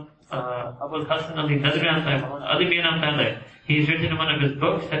Maulana Abul Hasan Ali Nadri, he's written in one of his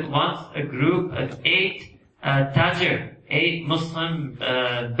books that once a group of 8 tajir, 8 Muslim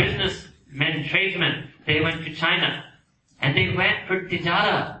businessmen, tradesmen, they went to China. And they went for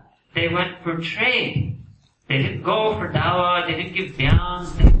tijara. They went for trade. They didn't go for dawah. They didn't give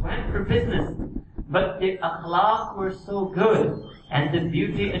bayans. They went for business. But the akhlaq were so good. And the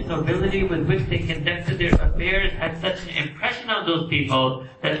beauty and nobility with which they conducted their affairs had such an impression on those people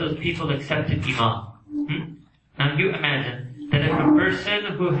that those people accepted Iman. Now you imagine that if a person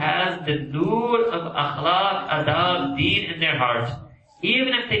who has the nur of akhlaq, adab, deen in their heart,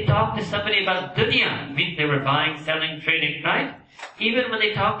 even if they talk to somebody about dunya, means they were buying, selling, trading, right? Even when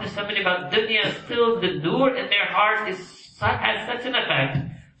they talk to somebody about dunya, still the nur in their heart has such an effect.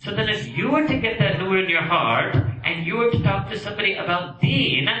 So then if you were to get that nur in your heart, and you were to talk to somebody about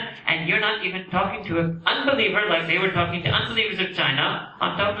deen, and you're not even talking to an unbeliever like they were talking to unbelievers of China,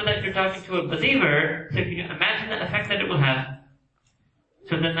 on top of that you're talking to a believer, so can you imagine the effect that it will have?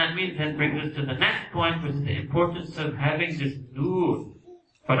 So then that means that brings us to the next point, which is the importance of having this nur.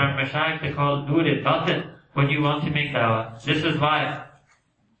 What our mashayikh they call nur al-batin when you want to make dawah. This is why.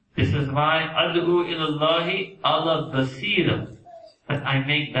 Ad'u ilallahi ala basira. That I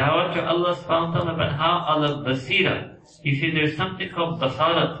make dawah to Allah subhanahu wa ta'ala, but how? Ala basira. You see, there's something called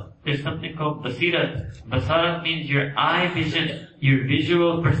basarat. There's something called basirat. Basarat means your eye vision, your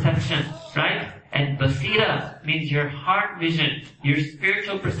visual perception, right? And basira means your heart vision, your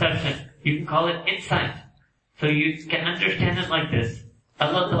spiritual perception. You can call it insight. So you can understand it like this.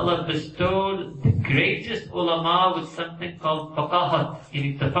 Allah Ta'ala bestowed the greatest ulama with something called faqahat,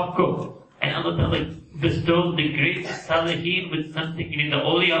 in tafakkur. And Allah Ta'ala bestowed the greatest salihin with something, in the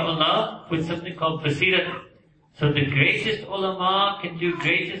awliya Allah, with something called basirat. So the greatest ulama can do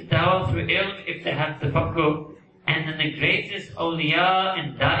greatest dawah through ilm if they have tafakkur. And then the greatest awliya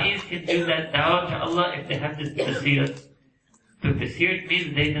and da'is can do that dawah to Allah if they have this basirat. So basirat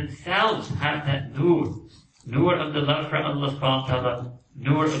means they themselves have that nur of the love for Allah subhanahu wa ta'ala,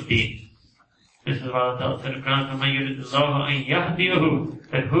 nur of deen. This is why Allah said in Quran,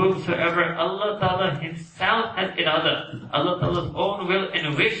 that whomsoever Allah Ta'ala Himself has irada, Allah Ta'ala's own will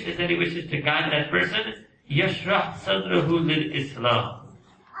and wish is that He wishes to guide that person, yashrah sadrahu lil Islam.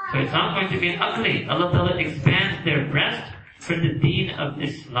 So it's not going to be an aqli. Allah Ta'ala expands their breast for the deen of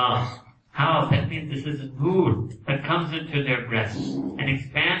Islam. How? That means this is a nur that comes into their breast and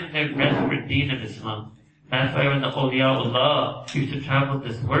expands their breast for deen of Islam. That's why when the awliyaullah used to travel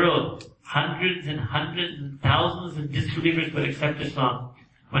this world, hundreds and thousands of disbelievers would accept Islam.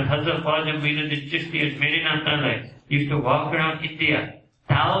 When Hazrat Khwaja Muinuddin Chishti Ajmeri Namtala used to walk around India,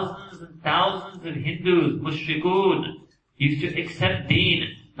 thousands and thousands of Hindus, mushrikoon, used to accept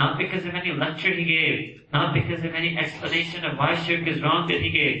deen, not because of any lecture he gave, not because of any explanation of why shirk is wrong that he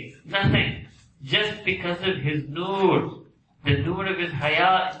gave, nothing. Just because of his nur, the nur of his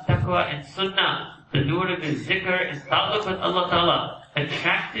haya and taqwa and sunnah, the nur of his zikr and ta'alluq with Allah Ta'ala,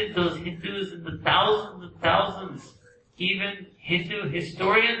 attracted those Hindus in the thousands and thousands. Even Hindu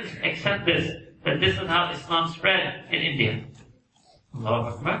historians accept this, that this is how Islam spread in India.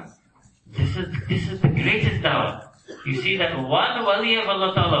 Allahu Akbar. This is the greatest dawah. You see that one wali of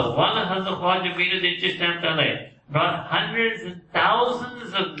Allah Ta'ala, one Hazrat Khwaja Muinuddin Chishti brought hundreds and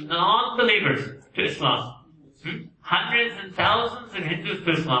thousands of non-believers to Islam. Hundreds and thousands of Hindus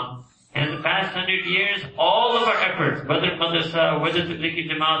to Islam. And in the past 100 years, all of our efforts, whether madrasa, whether Tablighi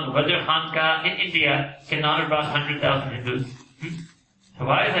Jamaat, whether Khanka in India, cannot have brought 100,000 Hindus. So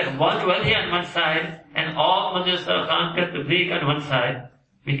why is that one wali on one side and all madrasa, Khanka, Tabligh on one side?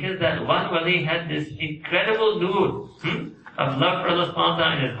 Because that one wali had this incredible nur of love for Allah subhanahu wa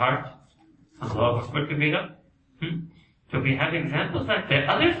ta'ala in his heart. Allahu Akbar Kabira. So we have examples like that.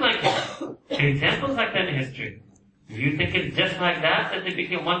 Others like that. Examples like that in history. Do you think it's just like that they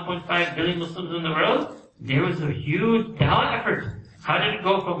became 1.5 billion Muslims in the world? There was a huge dawah effort. How did it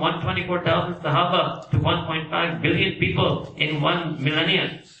go from 124,000 Sahaba to 1.5 billion people in one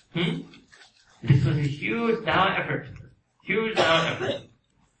millennia? This was a huge dawah effort. Huge dawah effort.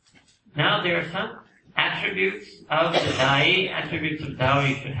 Now there are some attributes of the da'i, attributes of dawah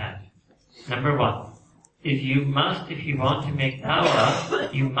you should have. Number one, if you want to make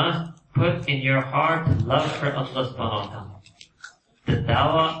dawah, you must put in your heart love for Allah subhanahu wa ta'ala. The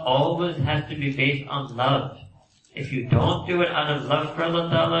dawah always has to be based on love. If you don't do it out of love for Allah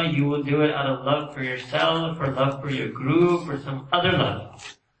ta'ala, you will do it out of love for yourself, or love for your group, or some other love.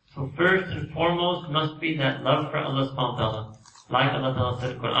 So first and foremost must be that love for Allah subhanahu wa ta'ala. Like Allah ta'ala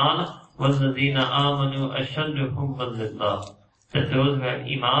said in the Quran, وَالَّذِينَ آمَنُوا أَشَدُّ حُبًّا لِلَّهِ. That those who have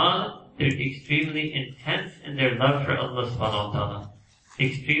iman, they're extremely intense in their love for Allah subhanahu wa ta'ala.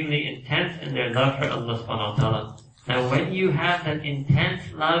 Extremely intense in their love for Allah subhanahu wa ta'ala. Now when you have that intense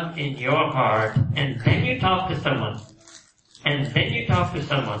love in your heart, and then you talk to someone,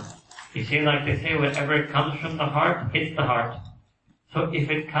 you see, like they say, whatever comes from the heart, hits the heart. So if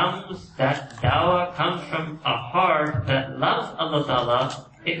that dawah comes from a heart that loves Allah ta'ala,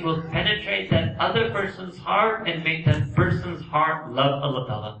 it will penetrate that other person's heart and make that person's heart love Allah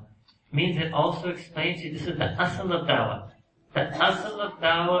ta'ala. Means it also explains to you, this is the asl of dawah. The asl of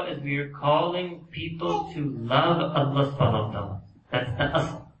dawah is we are calling people to love Allah subhanahu wa ta'ala. That's the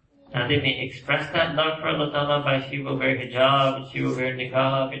asl. Now they may express that love for Allah ta'ala by she will wear hijab, and she will wear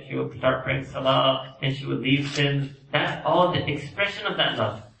niqab, and she will start praying salah, and she will leave sins. That's all the expression of that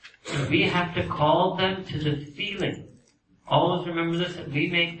love. And we have to call them to the feeling. Always remember this, that we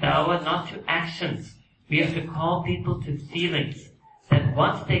make dawah not to actions. We have to call people to feelings. That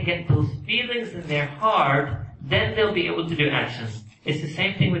once they get those feelings in their heart, then they'll be able to do actions. It's the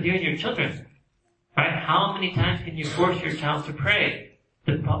same thing with you and your children. Right? How many times can you force your child to pray?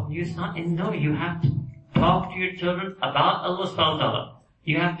 The problem is not in no. You have to talk to your children about Allah subhanahu wa ta'ala.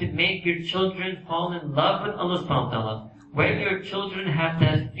 You have to make your children fall in love with Allah subhanahu wa ta'ala. When your children have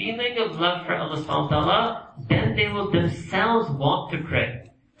that feeling of love for Allah subhanahu wa ta'ala, then they will themselves want to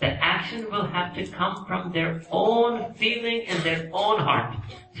pray. The action will have to come from their own feeling and their own heart.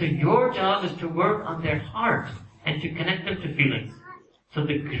 So your job is to work on their heart and to connect them to feelings. So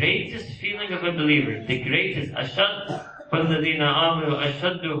the greatest feeling of a believer, the greatest, ashad, وَالَّذِينَ آمَنُوا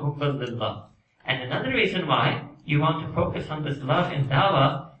أَشَدُّ حُبًّا لِلَّهِ. And another reason why you want to focus on this love in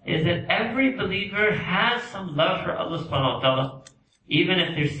dawah is that every believer has some love for Allah subhanahu wa ta'ala. Even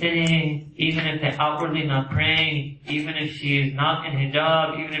if they're sinning, even if they're outwardly not praying, even if she's not in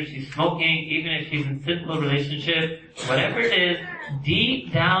hijab, even if she's smoking, even if she's in sinful relationship, whatever it is,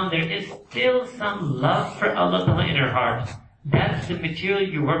 deep down there is still some love for Allah ta'ala in her heart. That's the material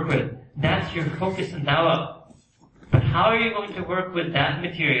you work with. That's your focus in dawah. But how are you going to work with that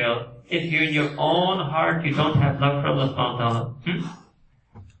material if you're in your own heart, you don't have love for Allah subhanahu wa ta'ala?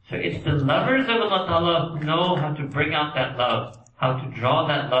 So it's the lovers of Allah ta'ala who know how to bring out that love, how to draw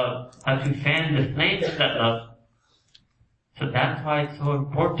that love, how to fan the flames of that love. So that's why it's so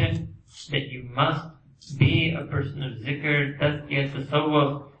important that you must be a person of zikr, tazkiyah,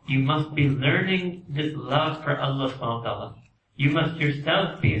 tasawwuf. You must be learning this love for Allah subhanahu wa ta'ala. You must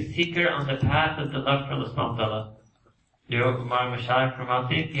yourself be a seeker on the path of the love for Allah subhanahu wa ta'ala. जो हमारे मशाइख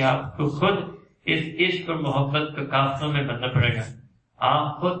फरमाते हैं कि आपको खुद इस इश्क और मोहब्बत के काफिलों में बनना पड़ेगा.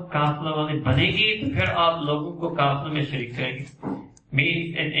 आप खुद काफिलों वाले बनेगी तो फिर आप लोगों को काफिलों में शरीक करेंगे.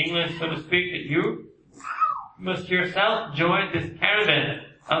 Means in English, so to speak, that you must yourself join this caravan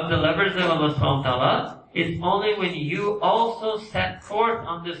of the lovers of Allah subhanahu wa ta'ala. It's only when you also set forth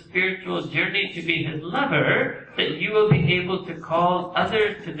on this spiritual journey to be His lover that you will be able to call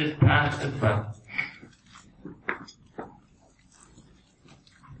others to this path as well.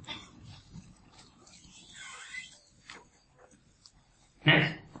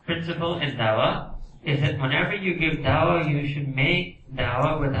 Next principle in dawah is that whenever you give dawah, you should make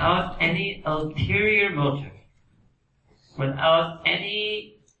dawah without any ulterior motive, without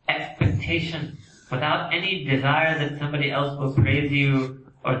any expectation, without any desire that somebody else will praise you,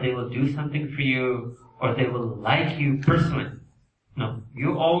 or they will do something for you, or they will like you personally. No,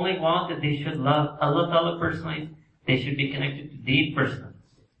 you only want that they should love Allah Ta'ala personally, they should be connected to Deen personally.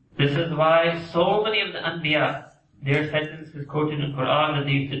 This is why so many of the Anbiya, their sentence is quoted in the Quran that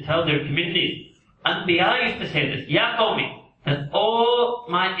they used to tell their communities. Anbiya used to say this, Ya Qawmi, that oh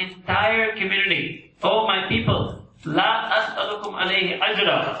my entire community, oh my people, La as'alukum alayhi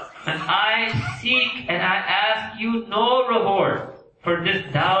ajra, and I seek and I ask you no reward for this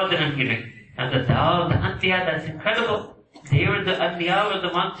dawah that I'm giving. And the dawah of the Anbiya, that's incredible. They were the Anbiya, were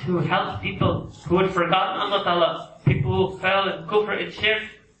the ones who helped people who had forgotten Allah Ta'ala, people who fell in kufr and shirk.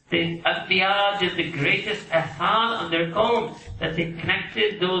 The Anbiya did the greatest ihsan on their qawm, that they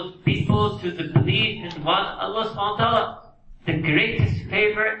connected those people to the belief in one Allah subhanahu wa ta'ala. the greatest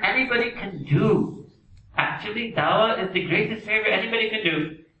favor anybody can do. Actually, dawah is the greatest favor anybody can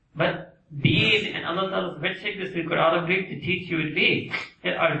do. But deen, and Allah Ta'ala's mentioning this in the Quran Kareem to teach you in deen,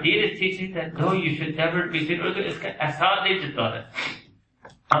 that our deen is teaching that no, you should never be seen. Iska ahsan nahi jata hai.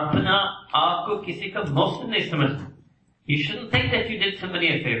 Apna aapko kisi ka mohsin nahi samajhna. You shouldn't think that you did somebody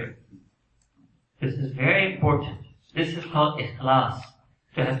a favor. This is very important. This is called ikhlas.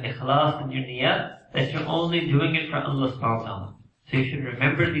 To have ikhlas in your niyat, that you're only doing it for Allah subhanahu wa ta'ala. So you should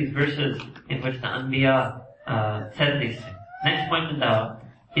remember these verses in which the Anbiya said these things. Next point in dawah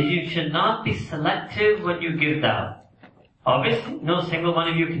is you should not be selective when you give dawah. Obviously, no single one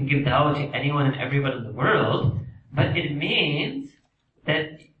of you can give dawah to anyone and everyone in the world, but it means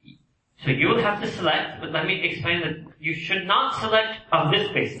that, so you will have to select, but let me explain that you should not select on this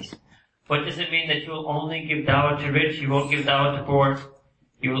basis. What does it mean that you will only give dawah to rich, you won't give dawah to poor?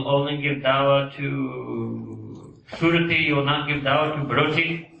 You will only give dawah to Surati, you will not give dawah to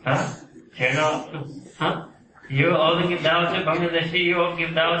Baroti? Huh? You will only give dawah to Bangladeshi, you won't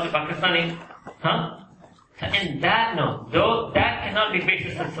give dawah to Pakistani? So in that, no. Though that cannot be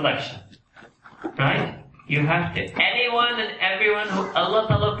basis of selection. Right? You have to, anyone and everyone who Allah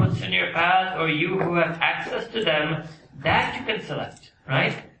Ta'ala puts in your path, or you who have access to them, that you can select.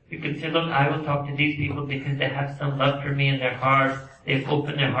 Right? You can say, look, I will talk to these people because they have some love for me in their heart. They've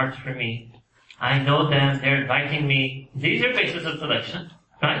opened their hearts for me. I know them. They're inviting me. These are basis of selection.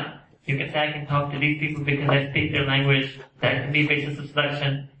 Right? You can say, I can talk to these people because I speak their language. That can be basis of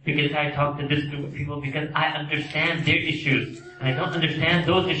selection. You can say, I talk to this group of people because I understand their issues. And I don't understand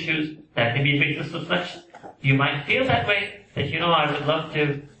those issues. That can be basis of selection. You might feel that way. That, I would love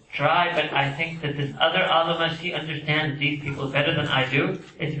to try, but I think that this other alama, she understands these people better than I do.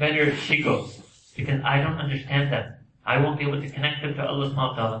 It's better if she goes. Because I don't understand them. I won't be able to connect them to Allah subhanahu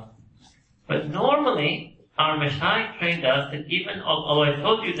wa ta'ala. But normally, our Mashaykh trained us that even, although I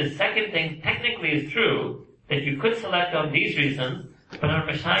told you the second thing technically is true, that you could select on these reasons, but our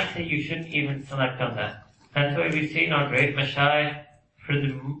Mashaykh say you shouldn't even select on that. That's why we've seen our great Mashaykh, for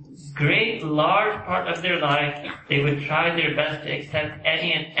the great large part of their life, they would try their best to accept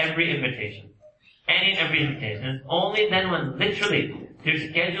any and every invitation. Any and every invitation. And only then when literally their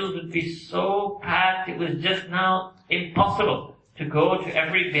schedules would be so packed, it was just now impossible to go to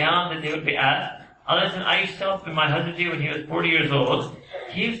every bayan that they would be asked. I used to tell my Hazrat when he was 40 years old,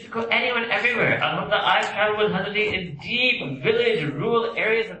 he used to go anywhere and everywhere. Alhamdulillah, I've traveled with Hazrat in deep village, rural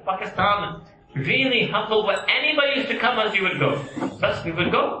areas of Pakistan, and really humble, but anybody used to come as we would go. Thus we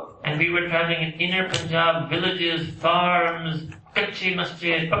would go. And we were traveling in inner Punjab, villages, farms, Kachi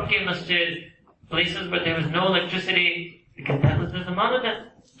Masjid, Pakki Masjid, places where there was no electricity, because that was the zamana then.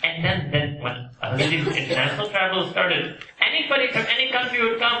 And then when Hazrat's international travel started, anybody from any country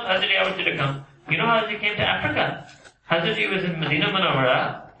would come, Hazrat wanted to come. You know how he came to Africa? Hazrat was in Medina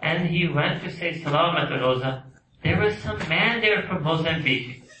Munawwara, and he went to say salam at the Rosa. There was some man there from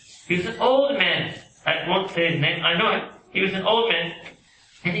Mozambique. He was an old man. I won't say his name, I know him. He was an old man.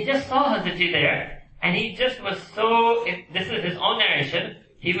 And he just saw Hazrat there, and he just was so, this is his own narration,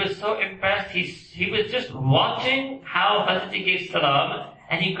 he was so impressed, he was just watching how Hazrat gave salam,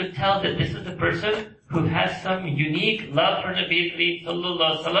 and he could tell that this is a person who has some unique love for Nabi Kareem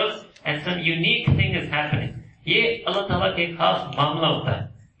sallallahu alaihi wasallam, and some unique thing is happening. ये Allah Ta'ala के खास मामला होता है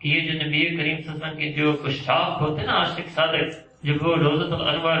कि ये जो नबी करीम सल्लल्लाहु अलैहि वसल्लम के जो गुस्ताख होते हैं ना आशिक सादिक, जब वो रोज़तुल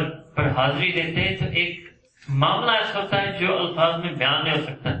अनवर पर हाजिरी देते हैं तो एक मामला ऐसा होता है जो अल्फाज में बयान नहीं हो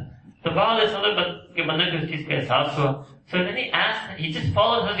सकता. तो बाद के बंदे को इस चीज का एहसास हुआ. So then he asked, he just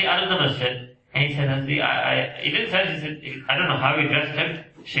followed Hazrat out of the masjid, and he said, Hazrat, he didn't say, he said, I don't know how he dressed him,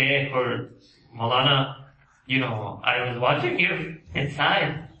 Sheikh or Maulana, I was watching you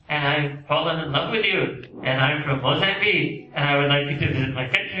inside, and I've fallen in love with you, and I'm from Mozambique, and I would like you to visit my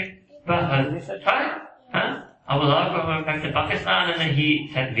country. But Hazrat said, fine, I will go back to Pakistan, and then he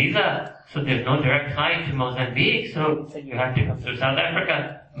sent visa, so there's no direct flight to Mozambique, so you have to come to South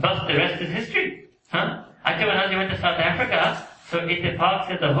Africa. But the rest is history. Actually, when Hazrat went to South Africa, so Ittifaq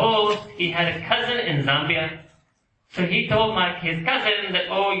said the whole, he had a cousin in Zambia. So he told his cousin that,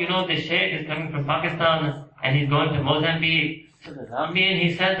 the Sheikh is coming from Pakistan, and he's going to Mozambique. So the Zambian,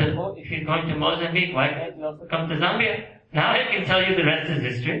 he said that, if he's going to Mozambique, why can't you also come to Zambia? Now I can tell you the rest is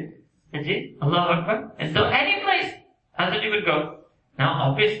history. Allahu Akbar. And so any place, Hazrat would go.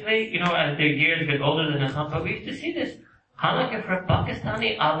 Now obviously, as their years get older than us, but we used to see this. Halakha for a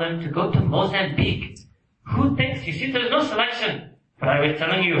Pakistani alim to go to Mozambique. Who thinks? You see, there's no selection. But I was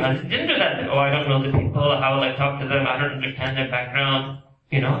telling you, Hazrat didn't do that. I don't know the people, how will I talk to them, I don't understand their background.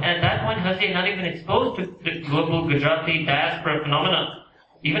 And at that point, Hazrat not even exposed to the global Gujarati diaspora phenomenon.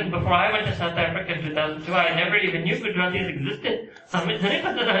 Even before I went to South Africa in 2002, I never even knew Gujaratis existed.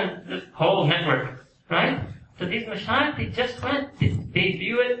 This whole network, right? So these mashayikh, they just went, they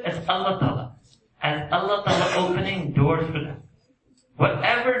view it as Allah Ta'ala. As Allah Ta'ala opening doors for them.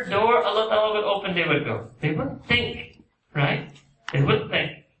 Whatever door Allah Ta'ala would open, they would go. They wouldn't think, right? They wouldn't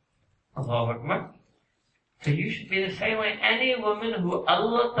think. Allahu Akbar. So you should be the same way. Any woman who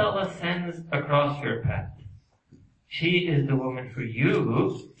Allah Ta'ala sends across your path, she is the woman for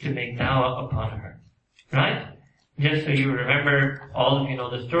you to make da'wah upon her. Right? Just so you remember, all of you know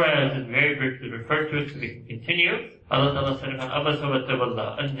the story, I was just very briefly referred to it so we can continue. Allah Ta'ala said, Abasa wa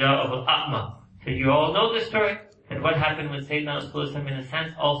tawalla, an ja'ahu al-a'ma. So you all know the story, that what happened with Sayyidina Rasulullah in a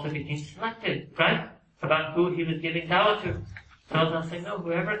sense also became selective, right? About who he was giving da'wah to. So Allah said, no,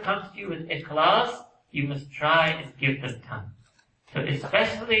 whoever comes to you with ikhlas, you must try and give them time. So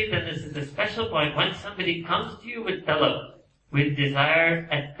especially, then this is a special point, when somebody comes to you with talab, with desire,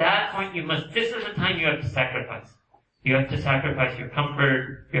 at that point this is the time you have to sacrifice. You have to sacrifice your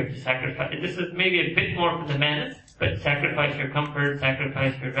comfort, you have to sacrifice, this is maybe a bit more for the men, but sacrifice your comfort,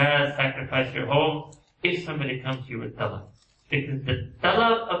 sacrifice your rest, sacrifice your home, if somebody comes to you with talab. Because the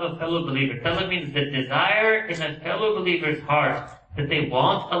talab of a fellow believer, talab means the desire in a fellow believer's heart, that they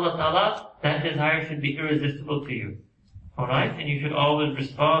want Allah Ta'ala, that desire should be irresistible to you. Alright? And you should always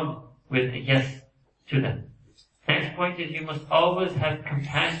respond with a yes to them. Next point is you must always have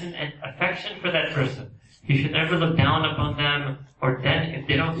compassion and affection for that person. You should never look down upon them, or then if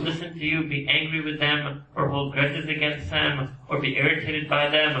they don't listen to you, be angry with them, or hold grudges against them, or be irritated by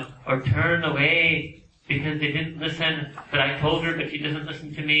them, or turn away because they didn't listen, but I told her but she doesn't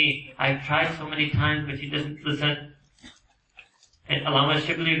listen to me. I've tried so many times but she doesn't listen. And Allama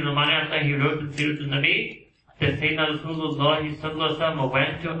Shibli ibn Umayyah, he wrote in Sirat al-Nabi, that Sayyidina Rasulullah sallallahu alaihi wasallam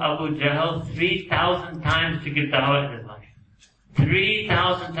went to Abu Jahl 3,000 times to give da'wah in his life.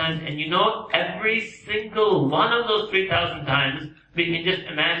 3,000 times. And you know, every single one of those 3,000 times, we can just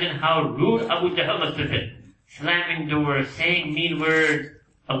imagine how rude Abu Jahl must have been. Slamming doors, saying mean words,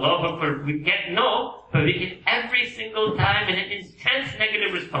 Allahu Akbar. We can't know, but we can every single time in an intense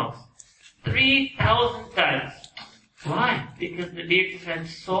negative response. 3,000 times. Why? Because the Nabi had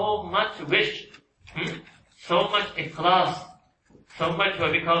so much wish, so much ikhlas, so much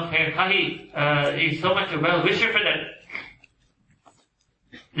what we call khair khahi, he's so much a well-wisher for them.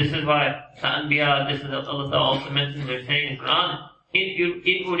 This is why the Anbiya, this is Allah also mentions, they're saying in Quran, in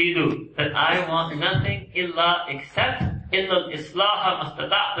uridu, that I want nothing illa except illa al-islaha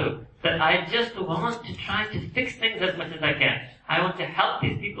mastada'tu, that I just want to try to fix things as much as I can. I want to help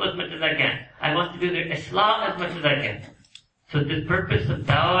these people as much as I can. I want to do their islah as much as I can. So the purpose of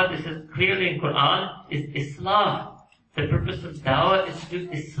da'wah, this is clearly in Quran, is islah. The purpose of da'wah is to do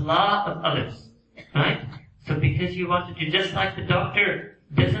islah of others. Right? So because you want to do, just like the doctor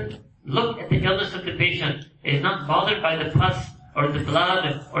doesn't look at the illness of the patient, is not bothered by the pus or the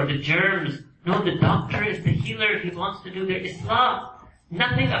blood or the germs. No, the doctor is the healer. He wants to do their islah.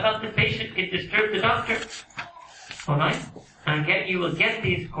 Nothing about the patient can disturb the doctor. Alright? And again, you will get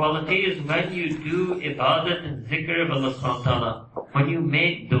these qualities when you do ibadat and zikr of Allah subhanahu wa ta'ala. When you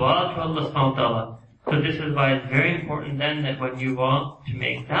make dua to Allah subhanahu wa ta'ala. So this is why it's very important then that when you want to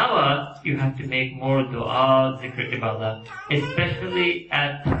make da'wah, you have to make more dua, zikr, ibadah. Especially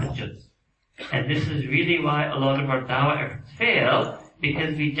at tahajjud. And this is really why a lot of our da'wah efforts fail,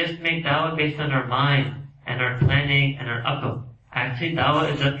 because we just make da'wah based on our mind and our planning and our aql. Actually,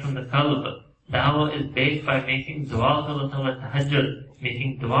 da'wah is done from the qalb. Da'wah is based by making dua to Allah Ta'ala tahajjud,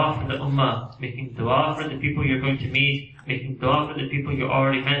 making dua for the ummah, making dua for the people you're going to meet, making dua for the people you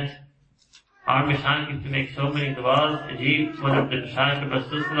already met. Our mashayikh used to make so many du'as. Ajib, one of the mashayikh of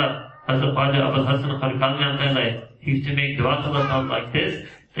Rasulullah, Hazrat Khwaja Abul Hasan Kharqani, he used to make dua to Allah Ta'ala like this,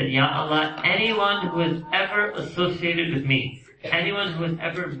 that Ya Allah, anyone who has ever associated with me, anyone who has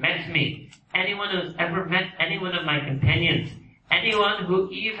ever met me, anyone who has ever met any one of my companions, anyone who,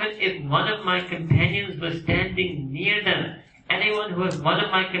 even if one of my companions was standing near them, anyone who was one of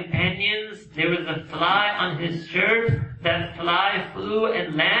my companions, there was a fly on his shirt, that fly flew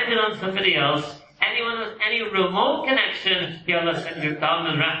and landed on somebody else, anyone with any remote connection, Ya Allah, send your calm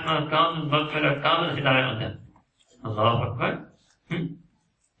and rahmah, calm and maghfirah, calm and hidayah on them. Allahu Akbar.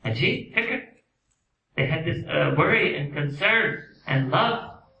 Ajib, fikr. They had this worry and concern and love.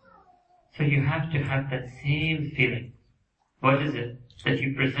 So you have to have that same feeling. What is it? That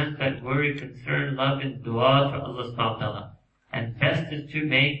you present that worry, concern, love and dua to Allah subhanahu wa ta'ala. And best is to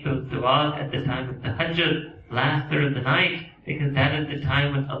make those du'as at the time of tahajjud, last third of the night, because that is the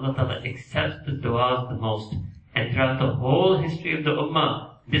time when Allah Ta'ala accepts the du'as the most. And throughout the whole history of the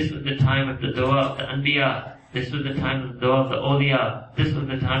ummah, this was the time of the dua of the Anbiya. This was the time of the dua of the awliya. This was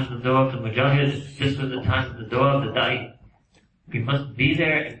the time of the dua of the mujahid. This was the time of the dua of the da'i. You must be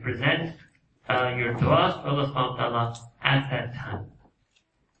there and present your du'as to Allah subhanahu wa ta'ala at that time.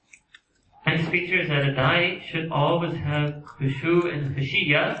 Next feature is that a da'i should always have khushu and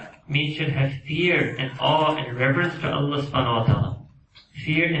khashiyya, means should have fear and awe and reverence to Allah subhanahu wa ta'ala.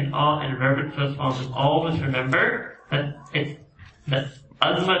 Fear and awe and reverence to Allah subhanahu wa ta'ala. Always remember that it's the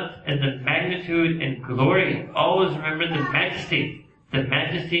azmat and the magnitude and glory. Always remember the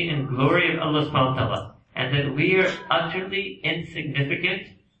majesty and glory of Allah subhanahu wa ta'ala. And that we are utterly insignificant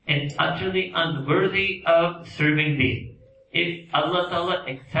and utterly unworthy of serving Thee. If Allah Ta'ala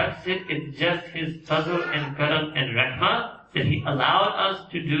accepts it, it's just His fazl and karam and rahmah that He allowed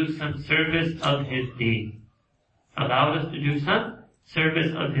us to do some service of His deen. Allowed us to do some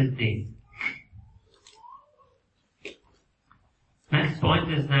service of His deen. Next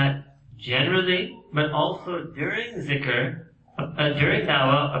point is that generally, but also during zikr, during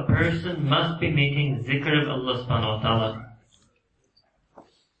dawah, a person must be making zikr of Allah subhanahu wa ta'ala.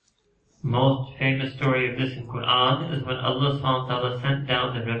 Most famous story of this in Quran is when Allah subhanahu wa ta'ala sent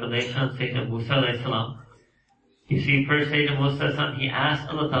down the revelation on Sayyidina Musa alayhi salam. You see, first Sayyidina Musa salam, he asked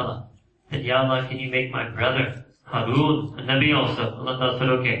Allah ta'ala, that, Ya Allah, can you make my brother Harun a Nabi also? Allah ta'ala said,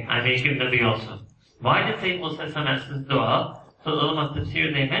 okay, I make him Nabi also. Why did Sayyidina Musa salam ask this dua? So the ulama of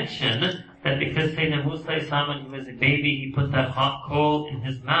tafsir, they mention that because Sayyidina Musa alayhi salam, when he was a baby, he put that hot coal in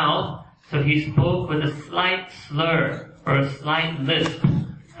his mouth, so he spoke with a slight slur, or a slight lisp.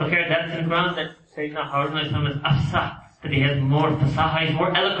 Okay, that's in the Quran that Sayyidina Harun alayhi salam is afsah, that he has more fasaha, he's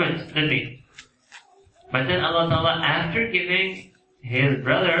more eloquent than me. But then Allah Ta'ala, after giving his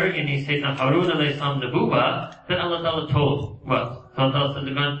brother, Sayyidina Harun alayhi salam nubuwwah, then Allah Ta'ala told what? So Allah Ta'ala said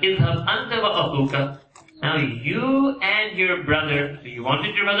to the Quran, idhab anta wa akhuka. Now you and your brother, so you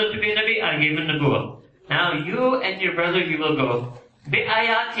wanted your brother to be a Nabi, I gave him nubuwwah. Now you and your brother, you will go.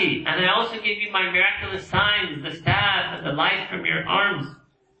 Bi'ayati, and I also gave you my miraculous signs, the staff and the light from your arms.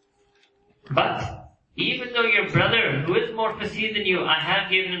 But, even though your brother, who is more fasih than you, I have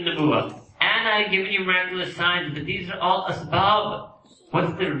given him nubuwwah, and I have given you miraculous signs, but these are all asbab.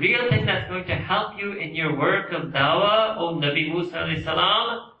 What's the real thing that's going to help you in your work of dawah, O Nabi Musa alayhi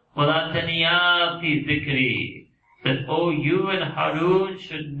salam? وَلَا تَنِيَا فِي ذِكْرِي. That, O you and Harun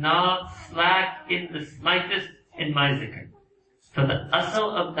should not slack in the slightest in my zikr. So the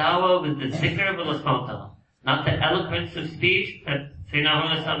asal of dawah was the zikr of Allah subhanahu wa ta'ala. Not the eloquence of speech that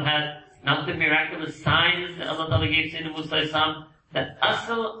Sayyidina Harun had, not the miraculous signs that Allah Ta'ala gave Sayyidina Musa alayhi salam. The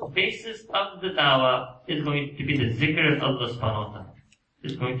asal basis of the dawah is going to be the zikr of Allah subhanahu wa ta'ala.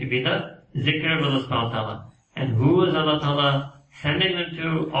 It's going to be the zikr of Allah subhanahu wa ta'ala. And who is Allah Ta'ala sending them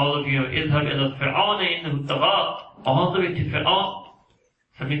to? All of you. اذهب إلى فرعون إنه طغى. All the way to Fir'aun.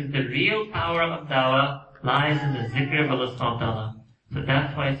 So it means the real power of dawah lies in the zikr of Allah subhanahu wa ta'ala. So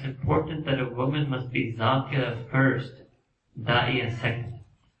that's why it's important that a woman must be zakira first, da'iyah second.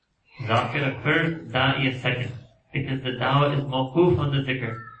 Zakira first, da'iyah second. Because the dawah is mawquf on the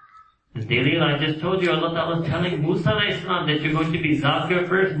zikr. The daily I just told you, Allah Ta'ala is telling Musa alayhi salam that you're going to be zakir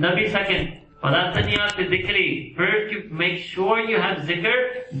first, nabi second. وَلَا تَنِيَا فِي ذِكْرِي. First you make sure you have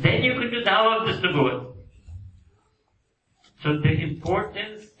zikr, then you can do dawah of this nubuwwah. So the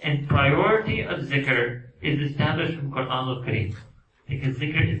importance and priority of zikr is established from Quran al-Kareem. Because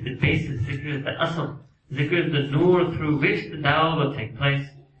zikr is the basis, zikr is the asl. Zikr is the nur through which the dawah will take place.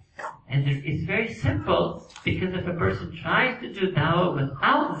 And it's very simple, because if a person tries to do dawah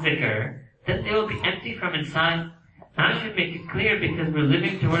without zikr, then they will be empty from inside. Now I should make it clear, because we're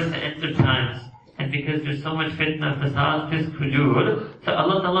living towards the end of times, and because there's so much fitna, fasad, fisk, fujur, so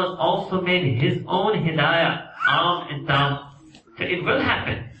Allah Ta'ala has also made His own hidayah, and tam. So it will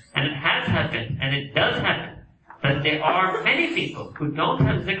happen, and it has happened, and it does happen. But there are many people who don't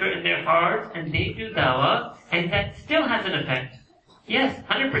have zikr in their hearts, and they do dawah, and that still has an effect. Yes,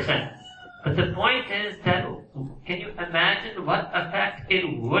 100%. But the point is that, can you imagine what effect it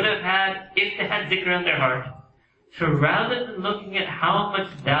would have had if they had zikr in their heart? So rather than looking at how much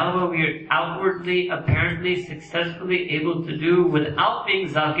dawah we are outwardly, apparently, successfully able to do without being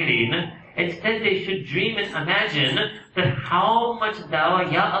zakirin, instead they should dream and imagine that how much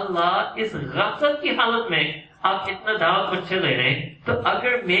dawah, Ya Allah, is ghaflat ki halat mein, aap itna dawah bachche le rahe, to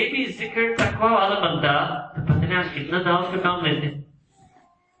agar may bhi zikr taqwa wala banda, to pata nahi aap kitna dawah ka kaam lete.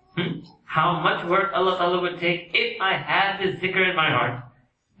 How much work Allah Ta'ala would take if I had this zikr in my heart.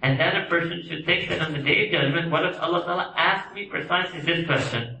 And then a person should take that on the day of judgment. What if Allah Ta'ala asked me precisely this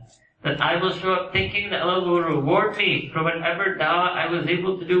question? that I will show up thinking that Allah will reward me for whatever da'wah I was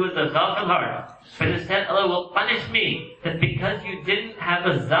able to do with a ghafil heart. But instead Allah will punish me, that because you didn't have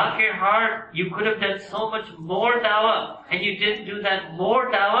a zakir heart, you could have done so much more da'wah, and you didn't do that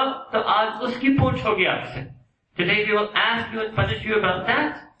more da'wah, so aaj uski pooch ho gaya aapse. Today we will ask you and punish you about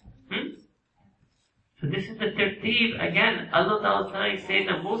that. So this is the tertib. Again, Allah Ta'ala saying,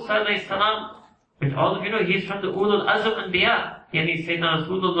 Sayyidina Musa alayhi salam, which all of you know, he's from the Ulul Azm Anbiya. Yani Sayyidina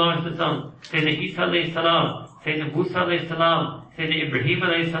Rasulullah alayhi salam, Sayyidina Isa alayhi salam, Sayyidina Musa alayhi salam, Sayyidina Ibrahim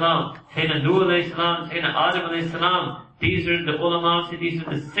alayhi salam, Sayyidina Nuh alayhi salam, Sayyidina Adam alayhi salam. These are the ulama, these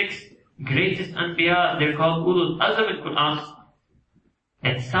are the 6 greatest Anbiya. They're called Ulul Azm in Quran.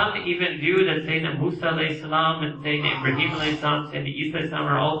 And some even view that Sayyidina Musa alayhi salam and Sayyidina Ibrahim alayhi salam, Sayyidina Isa alayhi salam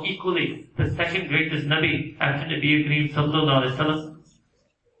are all equally the second greatest Nabi after Nabi Kareem sallallahu alayhi wasallam.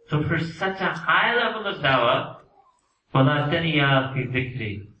 So for such a high level of dawah, وَلَا تَنِيَا فِي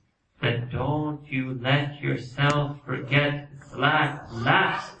ذِكْرِي, that don't you let yourself forget, slack,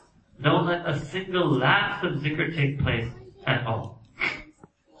 lapse. Don't let a single lapse of zikr take place at all.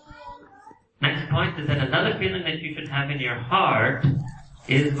 Next point is that another feeling that you should have in your heart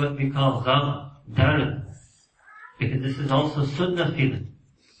is what we call gham, dard. Because this is also sunnah feeling.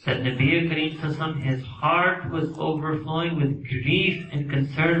 That Nabi Kareem Sallallahu, his heart was overflowing with grief and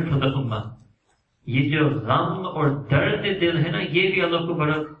concern for the ummah. ये जो gham और दर्द दिल है ना, ये भी अल्लाह को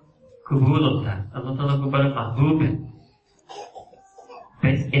बड़ा कबूल होता है. अल्लाह ताला को बड़ा महबूब है.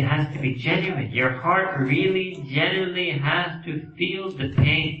 But it has to be genuine. Your heart really genuinely has to feel the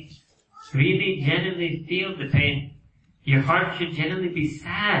pain. Really genuinely feel the pain. Your heart should genuinely be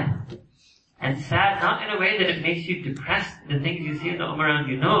sad. And sad not in a way that it makes you depressed, the things you see in the ummah around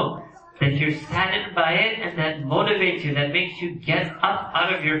you. No. That you're saddened by it and that motivates you, that makes you get up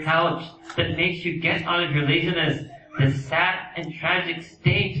out of your couch, that makes you get out of your laziness. The sad and tragic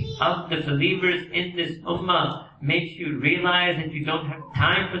state of the believers in this ummah makes you realize that you don't have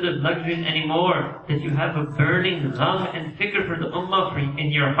time for those luxuries anymore, that you have a burning love and fikr for the ummah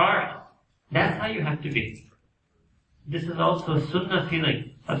in your heart. That's how you have to be. This is also a sunnah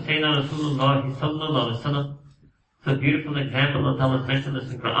feeling of Sayyidina Rasulullah sallallahu alaihi wasallam. It's a beautiful example. Allah has mentioned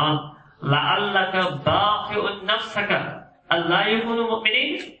this in Quran. لَعَلَّكَ بَاقِعُ نَفْسَكَ أَلَّا يَكُونُ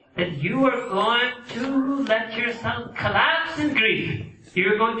مُؤْمِنِينَ, that you are going to let yourself collapse in grief.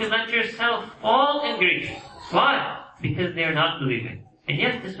 You're going to let yourself fall in grief. Why? Because they are not believing. And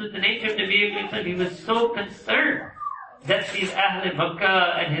yes, this was the nature of Nabi Kareem. He was so concerned that these Ahl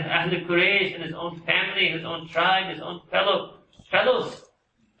Makkah and his Ahl Quraysh and his own family, his own tribe, his own fellows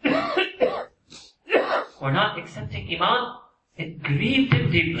were not accepting Iman. It grieved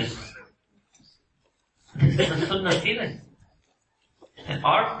him deeply. This is a sunnah feeling. And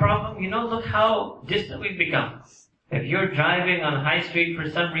our problem, look how distant we've become. If you're driving on High Street for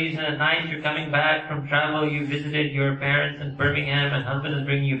some reason at night, you're coming back from travel, you visited your parents in Birmingham and husband is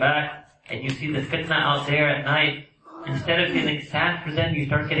bringing you back, and you see the fitna out there at night, instead of feeling sad for them, you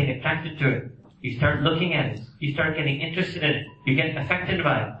start getting attracted to it. You start looking at it. You start getting interested in it. You get affected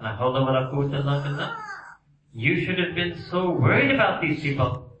by it. La hawla wa la quwwata illa billah. You should have been so worried about these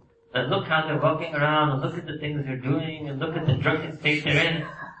people. And look how they're walking around, and look at the things they're doing, and look at the drunken state they're in.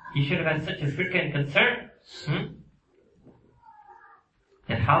 You should have had such a freaking concern.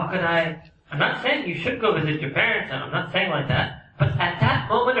 And how could I'm not saying you should go visit your parents, I'm not saying like that. But at that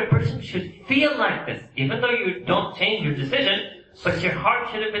moment a person should feel like this. Even though you don't change your decision, but your heart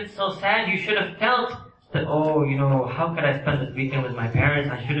should have been so sad, you should have felt that, how could I spend this weekend with my parents?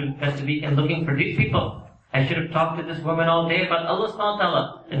 I should have spent the weekend looking for these people. I should have talked to this woman all day about Allah subhanahu wa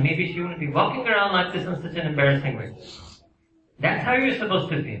ta'ala, and maybe she wouldn't be walking around like this in such an embarrassing way. That's how you're supposed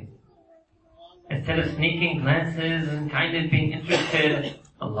to feel. Instead of sneaking glances and kind of being interested,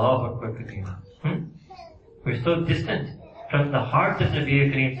 Allahu Akbar Kabira. We're so distant from the heart of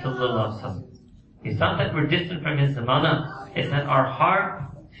Nabi Kareem sallallahu alaihi wasallam. It's not that we're distant from his zamana, it's that our heart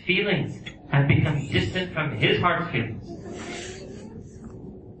feelings have become distant from his heart feelings.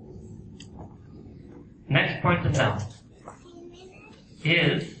 Next point of now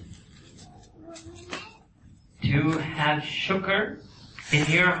is to have shukr in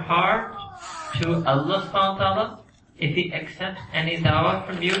your heart to Allah subhanahu wa ta'ala if He accepts any dawah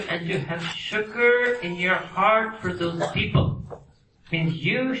from you, and to have shukr in your heart for those people. Means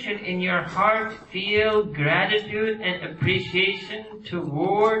you should in your heart feel gratitude and appreciation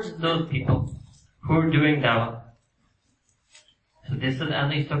towards those people who are doing dawah. So this is at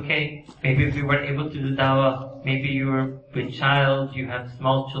least okay. Maybe if you weren't able to do dawah, maybe you were with child, you have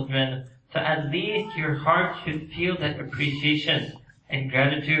small children. So at least your heart should feel that appreciation and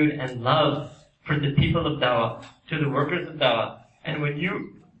gratitude and love for the people of dawah, to the workers of dawah. And when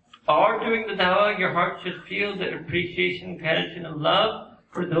you or doing the dawah, your heart should feel the appreciation, gratitude, and love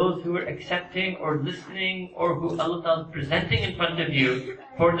for those who are accepting or listening or who Allah Ta'ala is presenting in front of you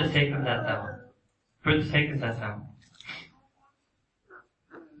for the sake of that dawah. For the sake of that dawah.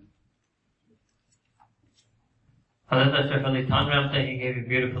 Hazrat Ashraf Ali Thanwi, he gave a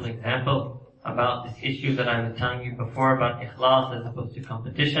beautiful example about this issue that I was telling you before about ikhlas as opposed to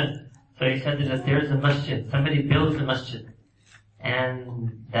competition. So he said that there's a masjid, somebody builds a masjid,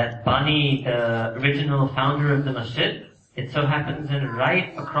 and that Bani, the original founder of the masjid, it so happens that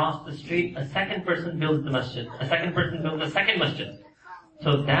right across the street, a second person builds the masjid, a second person builds a second masjid.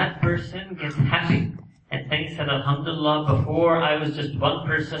 So that person gets happy and thinks that alhamdulillah, before I was just one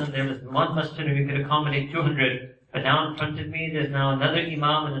person and there was one masjid and we could accommodate 200, but now in front of me there's now another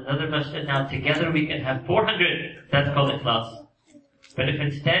imam and another masjid, now together we can have 400. That's called ikhlas. But if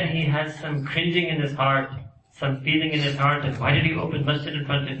instead he has some cringing in his heart, some feeling in his heart that why did he open masjid in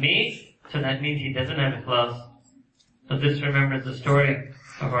front of me? So that means he doesn't have ikhlas. So this remembers the story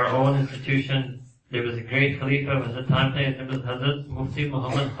of our own institution. There was a great Khalifa, was a time place, it was Hazrat Mufti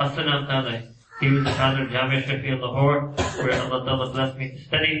Muhammad Hassan Al-Tadai. He was the founder of Jamia Shafi Lahore, where Allah Ta'ala blessed me to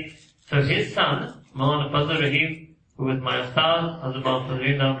study. So his son, Maulana Fazl Rahim, who was my Ustad, Hazrat Maulana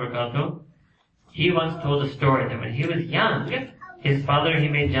Fazl Rahim, he once told a story that when he was young, his father, he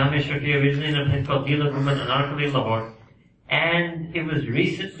made Jamia Shafi originally in a place called Dila Gumbad, Anarkali, Lahore. And it was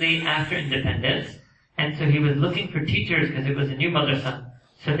recently after independence, and so he was looking for teachers because it was a new madrasa.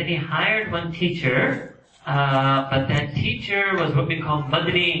 So then he hired one teacher, but that teacher was what we call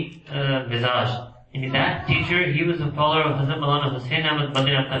Madani Mizaj. And that teacher, he was a follower of Hazrat Maulana Hussain Ahmad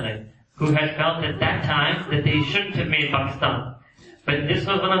Madani Abdallah, who had felt at that time that they shouldn't have made Pakistan. But this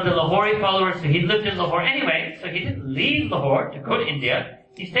was one of the Lahori followers, so he lived in Lahore anyway, so he didn't leave Lahore to go to India.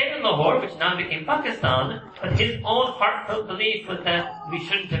 He stayed in Lahore, which now became Pakistan, but his own heartfelt belief was that we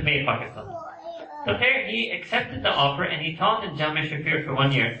shouldn't have made Pakistan. So there he accepted the offer and he taught in Jamia Shafir for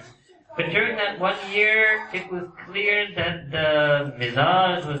 1 year. But during that 1 year, it was clear that the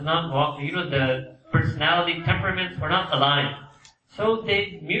mizaj was not walking, the personality, temperaments were not aligned. So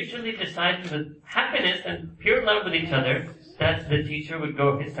they mutually decided with happiness and pure love with each other that the teacher would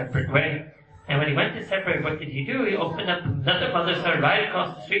go his separate way. And when he went his separate way, what did he do? He opened up another madrasa right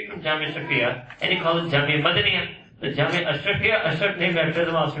across the street from Jamia Shafia, and he called it Jamia Madaniya. The Jamia Ashrafia, Ashraf named after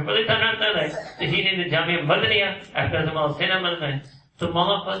the Ashraf Ali Thanwi. So he named the Jamia Madaniya after the Hussain Ahmad. So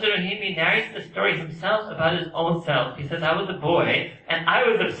Maulana Fazl Rahim, he narrates the story himself about his own self. He says, I was a boy, and I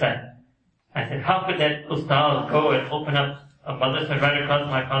was upset. I said, how could that ustad go and open up a madrasa right across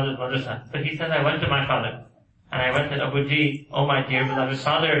my father's madrasa? So he said, I went to my father. And I went to Abuji, oh my dear beloved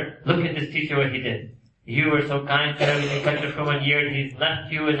father, look at this teacher, what he did. You were so kind to him, you kept him for 1 year, and he's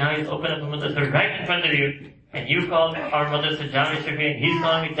left you, and now he's opened up a madrasa right in front of you. And you called our madrasa Jamia Shafi, and he's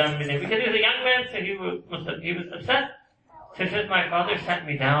calling me Jamia Madaniya. Because he was a young man, so he was upset. So he said, my father sat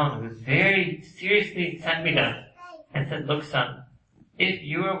me down, was very seriously sat me down, and said, look son, if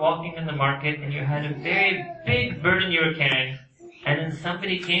you were walking in the market and you had a very big burden you were carrying, and then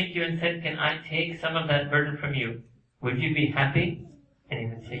somebody came to you and said, can I take some of that burden from you? Would you be happy? And he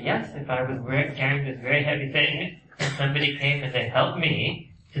would say, yes, if I was carrying this very heavy thing, and somebody came and they helped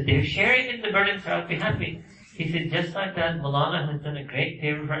me, so they're sharing in the burden, so I'd be happy. He said, just like that, Maulana has done a great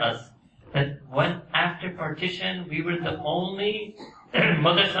favor for us, that when after partition, we were the only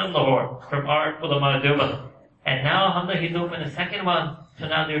madrasa in Lahore from our ulama Deoband. And now, alhamdulillah, he's opened a second one, so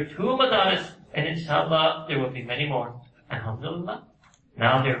now there are 2 madaris, and inshallah, there will be many more. Alhamdulillah.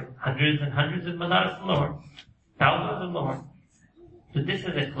 Now there are hundreds and hundreds of madaris in Lahore. Thousands in Lahore. So this is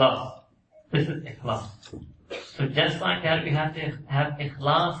ikhlas. This is ikhlas. So just like that, we have to have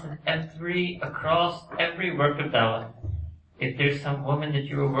ikhlas in across every work of dawah. If there's some woman that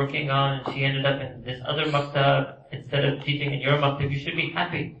you were working on and she ended up in this other maktab instead of teaching in your maktab, you should be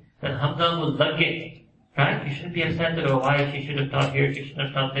happy. That alhamdulillah will lug. Right? You shouldn't be upset that, why she should have taught here, she shouldn't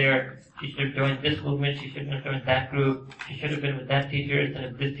have taught there, she should have joined this movement, she shouldn't have joined that group, she should have been with that teacher instead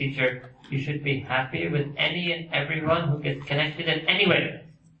of this teacher. You should be happy with any and everyone who gets connected in any way.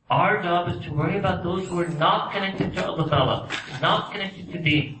 Our job is to worry about those who are not connected to Allah Ta'ala, not connected to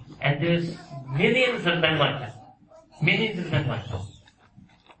Deen. And there's millions of them like that. Millions of them like that.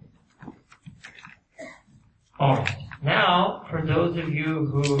 Alright. Now, for those of you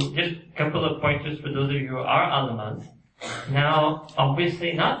who, just a couple of pointers for those of you who are alamas. Now,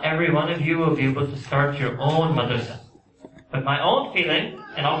 obviously not every one of you will be able to start your own madrasa. But my own feeling,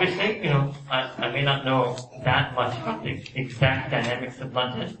 and obviously, I may not know that much about the exact dynamics of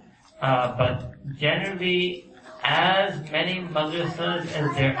London, but generally, as many madrasas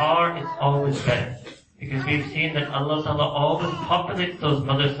as there are, it's always better. Because we've seen that Allah Ta'ala always populates those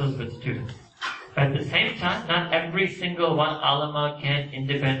madrasas with students. But at the same time, not every single one alama can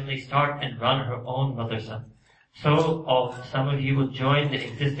independently start and run her own madrasa. So, some of you will join the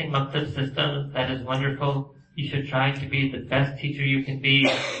existing maktab system. That is wonderful. You should try to be the best teacher you can be.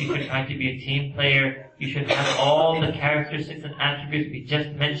 You should try to be a team player. You should have all the characteristics and attributes we just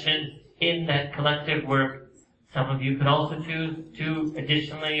mentioned in that collective work. Some of you could also choose to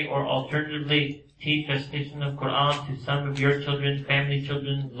additionally or alternatively teach recitation of Quran to some of your children, family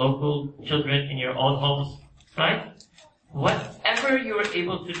children, local children in your own homes. Right? Whatever you are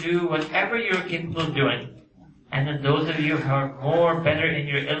able to do, whatever you are capable of doing. And then those of you who are better in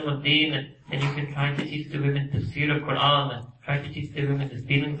your ilm of deen, then you can try to teach the women the tafsir of Quran, and try to teach the women the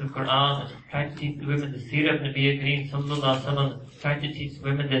feelings of Quran, and try to teach the women the seerah of Nabi Kareem sallallahu alaihi wasallam, try to teach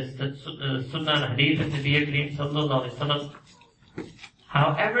women the sunnah and hadith of Nabi Kareem sallallahu alaihi wasallam.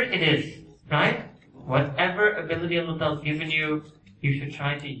 However it is, right? Whatever ability Allah has given you, you should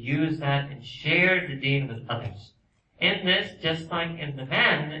try to use that and share the deen with others. In this, just like in the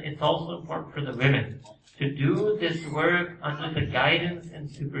men, it's also important for the women to do this work under the guidance and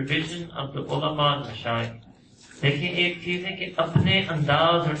supervision of the ulama and mashayikh. देखिए एक चीज है कि अपने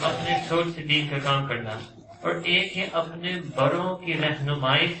अंदाज और अपने सोच से दीन का काम करना, और एक है अपने बड़ों की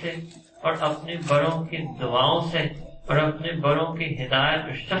रहनुमाई से और अपने बड़ों की दुआओं से और अपने बड़ों की हिदायत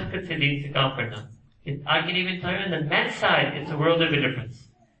और शफ़क़त से दीन से काम करना. I can even tell you on the men's side, it's a world of a difference.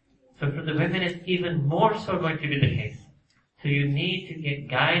 So for the women, it's even more so going to be the case. So you need to get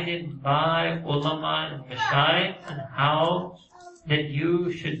guided by ulama and mashayikh on how that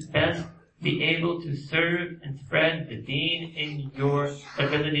you should best be able to serve and spread the deen in your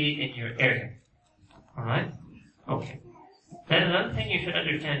ability in your area. Alright? Okay. Then another thing you should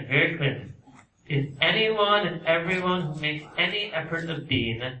understand very clearly is anyone and everyone who makes any effort of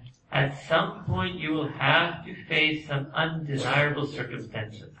deen, at some point you will have to face some undesirable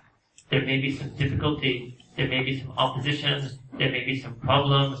circumstances. There may be some difficulty, there may be some opposition, there may be some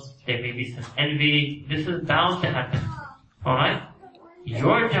problems, there may be some envy. This is bound to happen. Alright?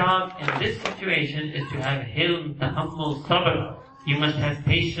 Your job in this situation is to have hilm, tahammul, sabr. You must have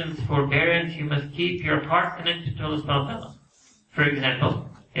patience, forbearance, you must keep your heart connected to Allah subhanahu wa ta'ala. For example,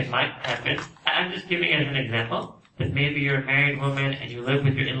 it might happen, I'm just giving it as an example, that maybe you're a married woman and you live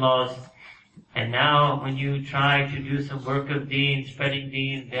with your in-laws, and now when you try to do some work of deen, spreading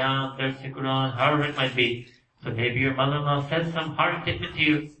deen, bayan, dars Quran, however it might be, so maybe your mother-in-law says some harsh statement to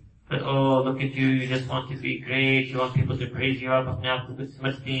you, that, oh, look at you, you just want to be great, you want people to praise you up, apne aap ko kuch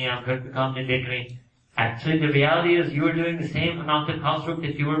samajhti hain, aap ghar pe kaam nahi dekh rahi. Actually, the reality is you were doing the same amount of housework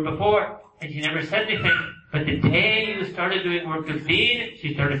that you were before, and she never said anything. But the day you started doing work of deen,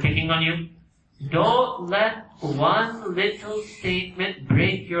 she started picking on you. Don't let one little statement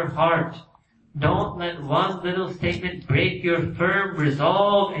break your heart. Don't let one little statement break your firm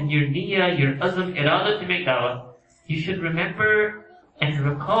resolve and your niyyah, your azm, irada to make dawah. You should remember and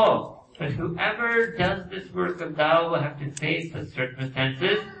recall that whoever does this work of dawah will have to face such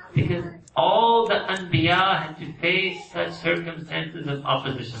circumstances, because all the anbiya had to face such circumstances of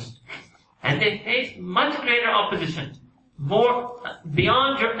opposition. And they faced much greater opposition, more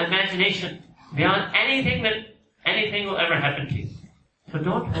beyond your imagination, beyond anything will ever happen to you. So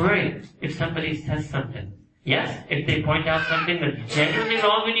don't worry if somebody says something. Yes, if they point out something that's genuinely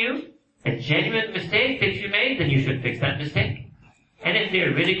wrong in you, a genuine mistake that you made, then you should fix that mistake. And if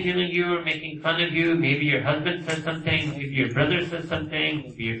they're ridiculing you or making fun of you, maybe your husband says something, maybe your brother says something,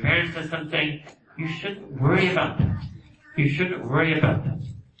 maybe your parents says something, you shouldn't worry about that. You shouldn't worry about that.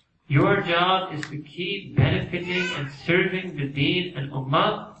 Your job is to keep benefiting and serving the deen and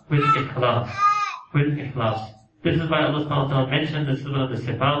ummah with ikhlas. With ikhlas. This is why Allah subhanahu wa ta'ala mentioned this is one of the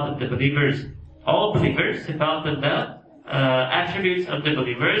sifat of the believers. All believers, sifat of the attributes of the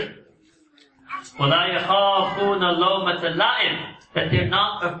believers. وَلَا يَخَافُونَ لَوْمَةَ لَائِمٍ, that they're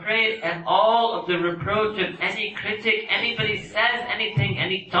not afraid at all of the reproach of any critic. Anybody says anything,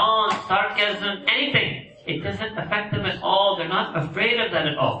 any taunt, sarcasm, anything, it doesn't affect them at all. They're not afraid of that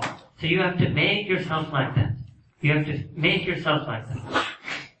at all. So you have to make yourself like that. You have to make yourself like that.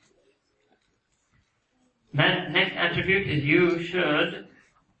 Then next attribute is you should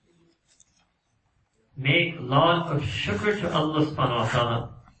make a lot of shukr to Allah subhanahu wa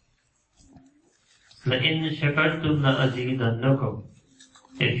ta'ala. لَإِن شَكَرْتُمْ لَأَزِيدَنَّكُمْ.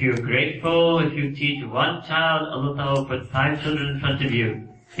 If you're grateful, if you teach one child, Allah Ta'ala will put 5 children in front of you.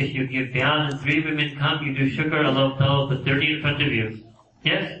 If you give bayan and 3 women come, you do shukr, Allah Ta'ala will put 30 in front of you.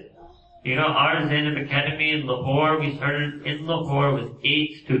 Yes? You know, our Zainab Academy in Lahore, we started in Lahore with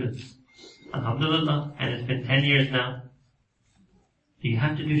 8 students. Alhamdulillah. And it's been 10 years now. You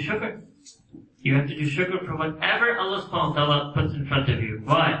have to do shukr. You have to do shukr for whatever Allah subhanahu wa ta'ala puts in front of you.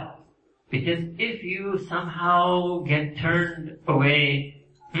 Why? Because if you somehow get turned away,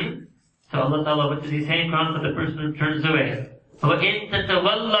 so Allah ta'ala, what does He say in Quran for the person who turns away? وَإِن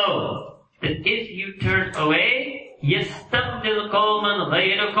تَتَوَلَّوْا, that if you turn away, يَسْتَبْدِلْ قَوْمًا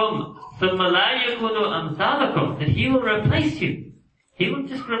غَيْرَكُمْ ثُمَّ لَا يَكُونُوا أَمْثَالَكُمْ, that He will replace you. He will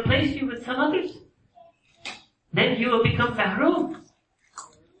just replace you with some others. Then you will become mahroom.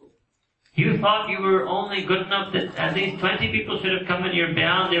 You thought you were only good enough that at least 20 people should have come in your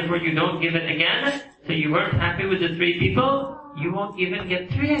bayan, therefore you don't give it again. So you weren't happy with the 3 people. You won't even get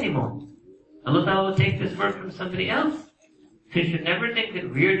 3 anymore. Allah Ta'ala will take this work from somebody else. So you should never think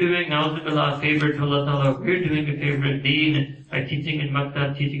that we're doing na'udzubillah a favor to Allah Ta'ala. We're doing a favor in deen by teaching in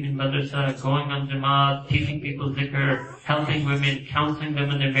maktab, teaching in madrasa, going on jamaat, teaching people zikr, helping women, counseling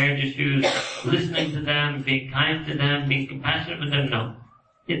them in their marriage issues, listening to them, being kind to them, being compassionate with them. No.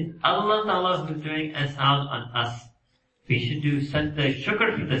 It's Allah Ta'ala who's doing ihsan on us. We should do sajda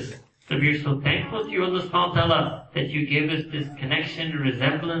shukr for this. So we're so thankful to you, Allah subhanahu wa ta'ala, that you gave us this connection,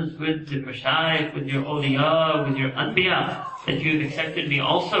 resemblance with the mashayikh, with your awliya, with your anbiya, that you've accepted me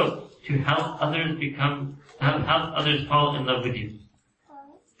also to help others help others fall in love with you.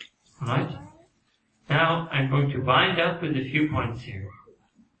 Alright? Now I'm going to wind up with a few points here.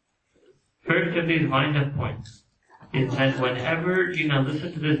 First of these wind up points is that whenever,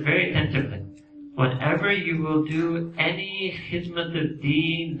 listen to this very attentively, whenever you will do any khidmat of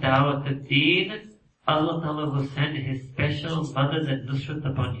deen, dawat of deen, Allah Ta'ala will send His special madad and nusrat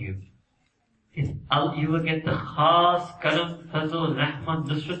upon you. You will get the khas, karam, fazl, rahman,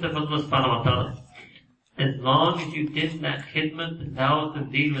 nusrat of Allah subhanahu wa ta'ala. As long as you did that khidmat and dawat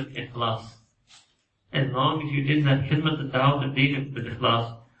of deen with ikhlas. As long as you did that khidmat and dawat of deen with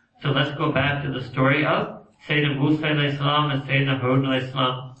ikhlas. So let's go back to the story of Sayyidina Musa alayhi salam and Sayyidina Harun alayhi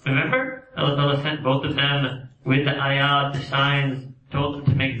salam. Remember? Allah Ta'ala sent both of them with the ayat, the signs, told them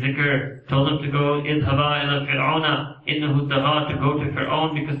to make zikr, told them to go idhaba ila fir'auna, innahu tagha, to go to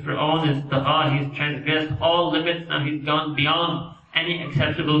Fir'aun, because Fir'aun is tagha, he's transgressed all limits, now he's gone beyond any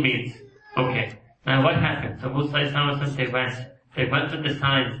acceptable means. Okay. Now what happened? So Musa alayhi salam, they went with the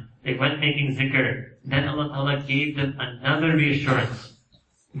signs, they went making zikr. Then Allah Ta'ala gave them another reassurance.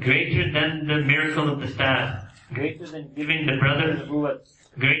 Greater than the miracle of the staff, greater than giving the brother nubuwwat,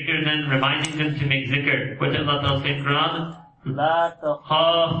 greater than reminding them to make zikr. What did Allah Ta'ala say in Quran? La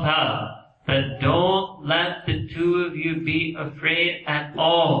takhafa, that don't let the 2 of you be afraid at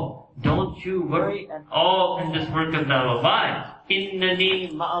all. Don't you worry at all in this work of dawah. Why?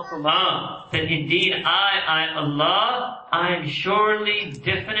 Innani ma'akuma, that indeed I Allah, I am surely,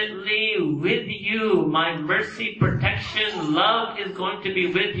 definitely with you. My mercy, protection, love is going to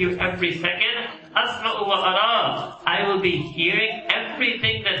be with you every second. Asma'u wa ara, I will be hearing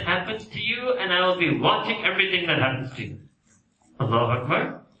everything that happens to you, and I will be watching everything that happens to you. Allahu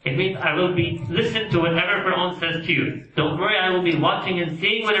Akbar. It means I will be listen to whatever Fir'aun says to you. Don't worry, I will be watching and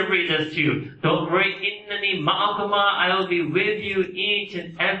seeing whatever he does to you. Don't worry, innani ma'akuma, I will be with you each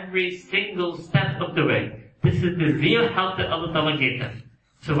and every single step of the way. This is the real help that Allah Ta'ala gave them.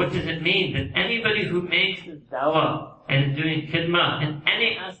 So what does it mean? That anybody who makes this dawah and is doing khidmah in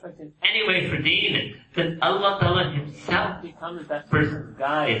any aspect, in any way for deen, that Allah Ta'ala Himself becomes that person's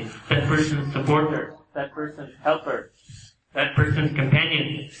guide, that person's supporter, that person's helper, that person's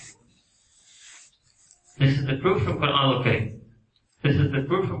companion. This is the proof from Quran al-Karim. This is the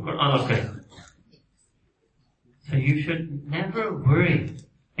proof from Quran al-Karim. So you should never worry.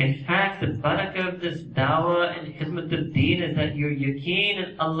 In fact, the barakah of this dawah and khidmat of deen is that your yaqeen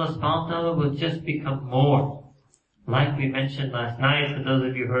in Allah subhanahu wa ta'ala will just become more. Like we mentioned last night, for those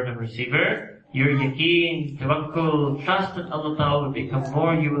of you who heard on receiver, your yaqeen, tawakkul, trust in Allah ta'ala will become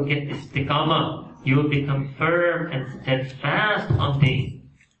more. You will get istiqamah. You will become firm and steadfast on deen.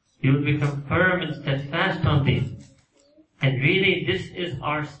 You will become firm and steadfast on deen. And really, this is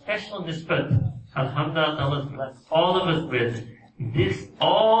our special nisbat. Alhamdulillah, Allah bless all of us with this,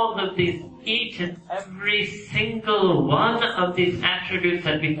 all of these, each and every single one of these attributes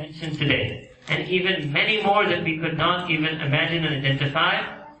that we mentioned today. And even many more that we could not even imagine and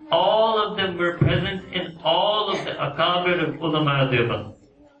identify. All of them were present in all of the akabir of ulama al-Deoband.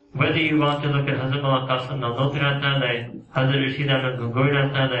 Whether you want to look at Hazrat Mullah Qasim Nanotri Rahmatullah, Hazrat Rashid Ahmad Gangoi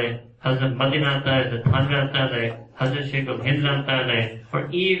Rahmatullah, Hazrat Madinah Rahmatullah, Hazrat Tanvi Rahmatullah, Hazrat Shaykh al-Hind Rahmatullah, or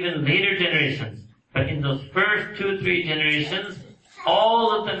even later generations. But in those first 2-3 generations,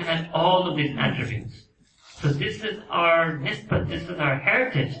 all of them had all of these attributes. So this is our nisbat, this is our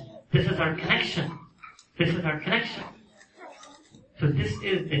heritage, this is our connection. This is our connection. So this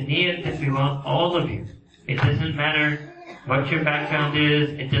is the niyat that we want all of you. It doesn't matter what your background is.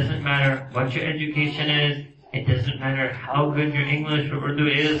 It doesn't matter what your education is. It doesn't matter how good your English or Urdu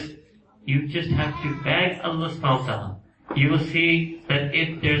is. You just have to beg Allah subhanahu wa ta'ala. You will see that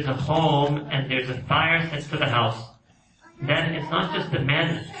if there's a home and there's a fire set to the house, then it's not just the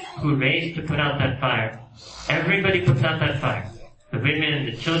men who race to put out that fire. Everybody puts out that fire. The women,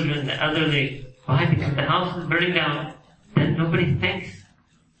 the children, the elderly. Why? Because the house is burning down. Then nobody thinks.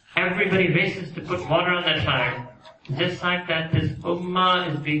 Everybody races to put water on that fire. Just like that, this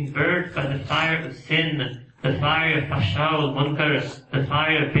ummah is being burned by the fire of sin, the fire of fahsha munkar, the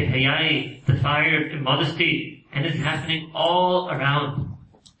fire of bihayai, the fire of immodesty, and it's happening all around.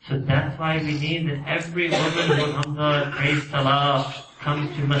 So that's why we need that every woman who Hamza prays Salah,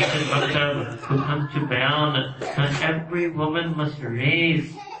 comes to Masjid Maktab, who comes to Bayan, and every woman must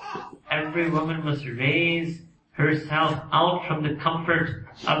raise herself out from the comfort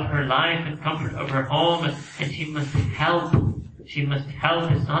of her life and comfort of her home, and she must help. She must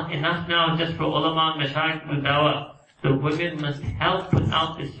help. It's not enough now just for ulama and mashayikh to do dawah. The women must help put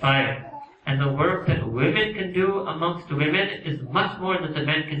out this fire. And the work that women can do amongst women is much more than the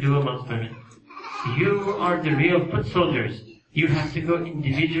men can do amongst women. You are the real foot soldiers. You have to go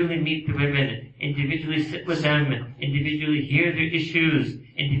individually meet the women, individually sit with them, individually hear their issues,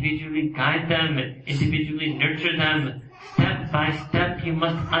 individually guide them, individually nurture them. Step by step, you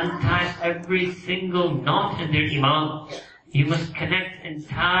must untie every single knot in their iman. You must connect and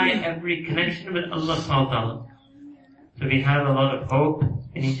tie every connection with Allah subhanahu wa ta'ala. So we have a lot of hope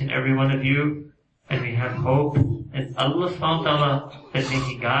in each and every one of you, and we have hope in Allah subhanahu wa ta'ala that may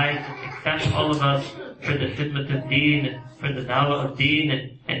He guide and accept all of us for the khidmat of deen, for the dawah of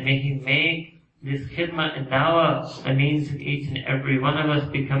deen, and may He make this khidmah and dawah a means of each and every one of us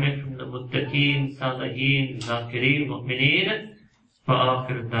becoming from the muttaqeen, salihin, zakireen, mu'mineen. Wa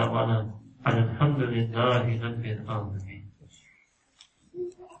akhir da'wana alhamdulillahi rabbil alamin.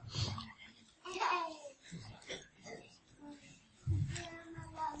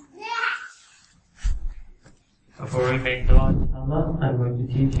 Before we make dua, inshallah, I'm going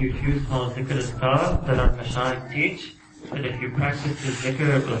to teach you a few small zikr azkar that our mashayikh teach. That if you practice this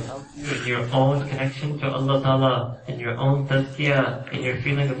zikr, it will help you in your own connection to Allah Ta'ala, in your own tazkiyah, in your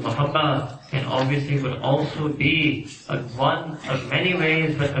feeling of muhabbah, and obviously will also be one of many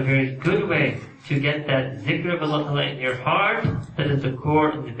ways, but a very good way to get that zikr of Allah Ta'ala in your heart. That is the core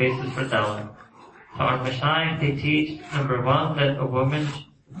and the basis for dawah. So our mashayikh, they teach, number one, that a woman,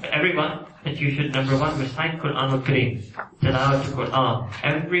 everyone, that you should, number one, recite Quran al-Kareem, tilawat to Quran.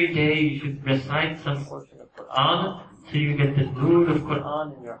 Every day you should recite some portion of Quran, so you get the mood of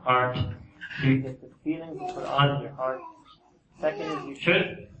Quran in your heart, so you get the feelings of Quran in your heart. Second is you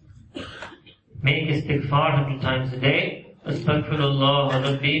should make istighfar 100 times a day. Astaghfirullah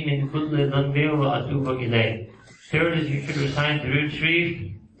Rabbi min kulli dhanbi wa atubu ilayh. Third is you should recite Durood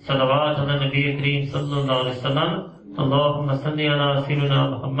Sharif, salawat ala Nabi Kareem sallallahu alayhi wa sallam. Allahumma salli ala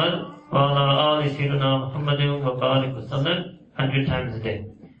Sayyidina Muhammad wa ala ali Sayyidina Muhammadin wa barik wa sallam 100 times a day.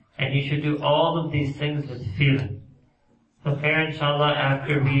 And you should do all of these things with feeling. So here, inshallah,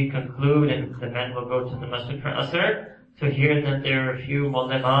 after we conclude, and the men will go to the masjid for Asr, so here that there are a few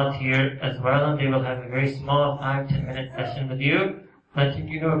mu'allimat here as well, and they will have a very small 5-10 minute session with you, letting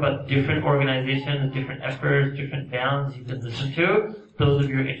you know about different organizations, different efforts, different bands you can listen to. Those of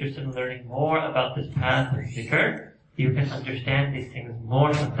you who are interested in learning more about this path of zikr, you can understand these things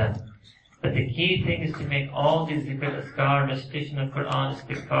more from them. But the key thing is to make all these zikr, azkar, recitation of Quran,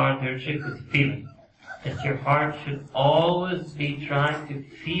 istighfar, dirshik with feeling. That your heart should always be trying to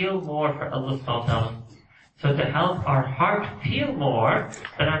feel more for Allah subhanahu wa ta'ala. So to help our heart feel more,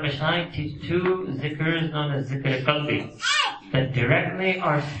 that our mashayikh teach 2 zikrs known as zikr qalbi. That directly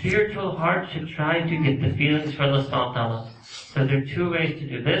our spiritual heart should try to get the feelings for Allah subhanahu wa ta'ala. So there are 2 ways to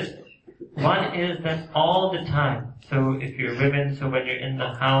do this. One is that all the time. So if you're women, so when you're in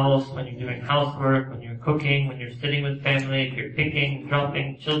the house, when you're doing housework, when you're cooking, when you're sitting with family, if you're picking,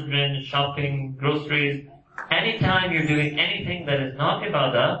 dropping children, shopping, groceries, anytime you're doing anything that is not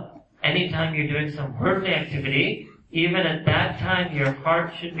ibadah, anytime you're doing some worldly activity, even at that time your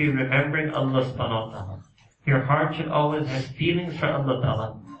heart should be remembering Allah subhanahu wa ta'ala. Your heart should always have feelings for Allah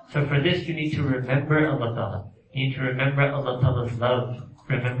ta'ala. So for this you need to remember Allah ta'ala. You need to remember Allah ta'ala's love.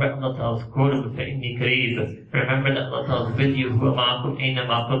 Remember Allah Ta'ala's qurb, فَإِنِّي قَرِيبٌ. Remember that Allah Ta'ala is with you, هُوَ مَعَكُمْ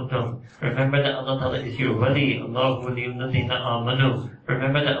أَيْنَمَا كُنْتُمْ. Remember that Allah Ta'ala is your wali, Allahu وَلِيُّ الَّذِينَ آمَنُوا.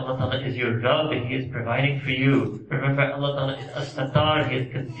 Remember that Allah Ta'ala is your Rabb, He is providing for you. Remember Allah Ta'ala is As-Sattar, He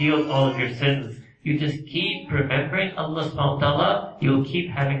has concealed all of your sins. You just keep remembering Allah subhanahu wa ta'ala, you'll keep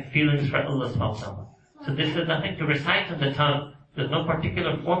having feelings for Allah subhanahu wa ta'ala. So this is nothing to recite on the tongue. There's no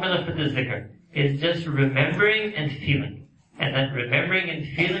particular formula for this zikr. It's just remembering and feeling. And that remembering and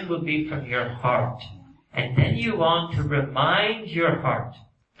feeling will be from your heart. And then you want to remind your heart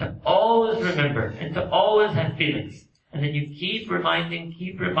to always remember and to always have feelings. And then you keep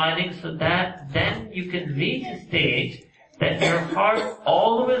reminding so that then you can reach a stage that your heart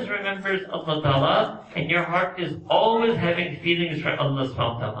always remembers Allah Ta'ala and your heart is always having feelings for Allah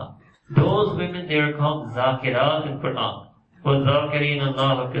Subhanahu wa Ta'ala. Those women, they are called Zakirat in Quran. وَالذَّاكِرِينَ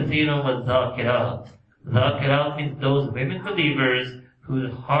اللَّهَ كَثِيرًا وَالذَّاكِرَاتِ. Zakirat means those women believers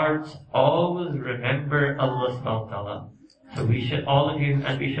whose hearts always remember Allah Subhanahu wa Ta'ala. So we should all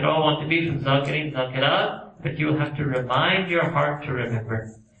want to be from Zakirin, Zakirat, but you have to remind your heart to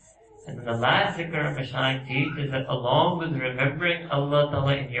remember. And then the last zikr of Mashayikh teach is that along with remembering Allah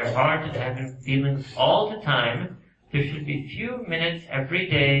Ta'ala in your heart and having feelings all the time, there should be few minutes every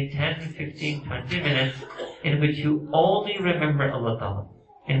day, 10, 15, 20 minutes, in which you only remember Allah Ta'ala,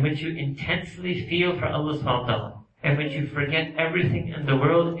 in which you intensely feel for Allah Subhanahu wa Ta'ala, in which you forget everything in the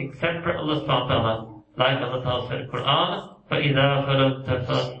world except for Allah Subhanahu wa Ta'ala. Like Allah Ta'ala said in the Quran, فَإِذَا فَرَغْتَ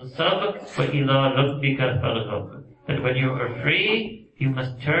فَانْصَبْ وَإِلَىٰ رَبِّكَ فَارْغَب. That when you are free, you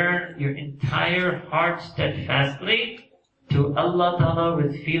must turn your entire heart steadfastly to Allah Ta'ala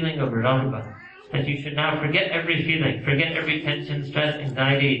with feeling of raghbah. That you should now forget every feeling, forget every tension, stress,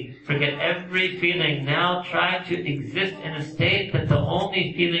 anxiety, forget every feeling. Now try to exist in a state that the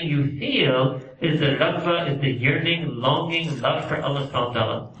only feeling you feel is the raghbah, is the yearning, longing, love for Allah Subhanahu wa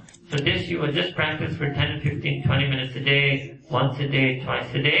Ta'ala. So this you will just practice for 10, 15, 20 minutes a day, once a day,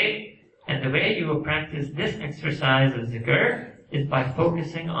 twice a day. And the way you will practice this exercise of zikr is by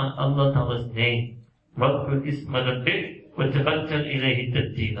focusing on Allah Ta'ala's name. وَاذْكُرْ إِسْمَ رَبِّكَ وَتَبَتَّلْ إِلَيْهِ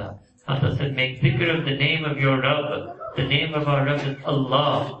تَبْتِيلًا. Allah said, make zikr of the name of your Rabb. The name of our Rabb is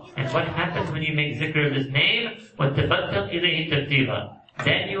Allah. And what happens when you make zikr of His name? وَتَبَتَّلْ إِلَيْهِ تَبْتِيلًا.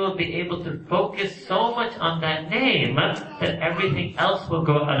 Then you will be able to focus so much on that name that everything else will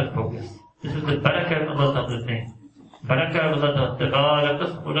go out of focus. This is the barakah of Allah Ta'ala's name. Barakah of Allah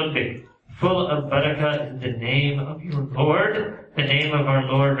Ta'ala. Full of barakah is the name of your Lord. The name of our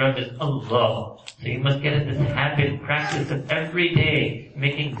Lord Rabb is Allah. So you must get in this habit, practice of every day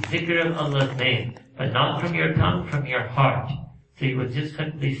making zikr of Allah's name, but not from your tongue, from your heart. So you would just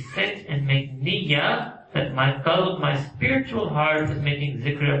simply sit and make niyyah that my qalb, my spiritual heart is making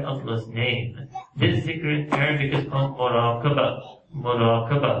zikr of Allah's name. This zikr in Arabic is called muraqabah.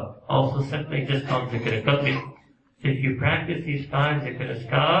 Muraqabah. Also simply just called zikr qalbi. So if you practice these 5 zikr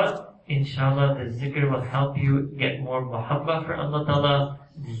askar, inshallah the zikr will help you get more muhabbah for Allah Ta'ala.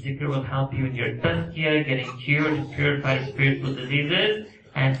 The zikr will help you in your tazkiyah, getting cured and purified of spiritual diseases.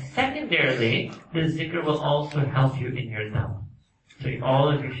 And secondarily, the zikr will also help you in your dawah. So all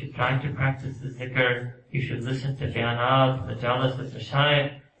of you should try to practice the zikr. You should listen to bayanat, majalis of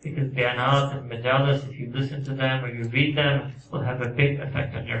Mashayikh, because bayanat and majalis, if you listen to them or you read them, will have a big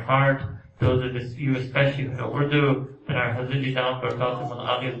effect on your heart. Those of you especially who know Urdu, that our Hazrat Down Barakatum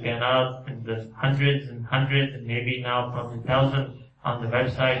al-Ali's bayanat in the hundreds and maybe now probably thousands on the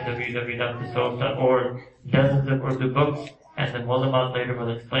website www.tasawwuf.org, dozens of Urdu books, and the Mulamat later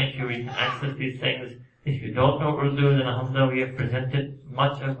will explain to you, you can access these things. If you don't know Urdu, then alhamdulillah we have presented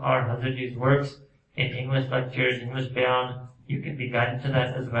much of our Hazrat's works in English lectures, English bayan. You can be guided to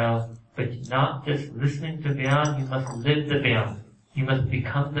that as well. But not just listening to bayan, you must live the bayan. You must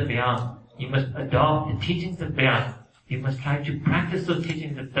become the bayan. You must adopt the teachings of bayan. You must try to practice those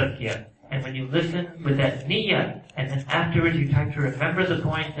teachings of tazkiyah. And when you listen with that niyyah, and then afterwards you try to remember the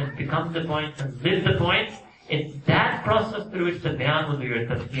points and become the points and live the points, it's that process through which the bayan will be your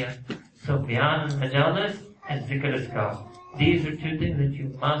tazkiyah. So bayan and majalis and zikr askar. These are 2 things that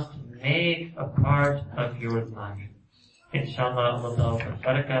you must make a part of your life. Inshallah, Allah Ta'ala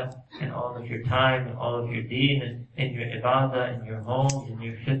barakah in all of your time, in all of your deen, in your ibadah, in your homes, in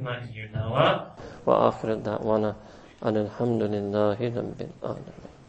your khidmah, in your dawah. وآخر دعوانا أن الحمد لله رب العالمين.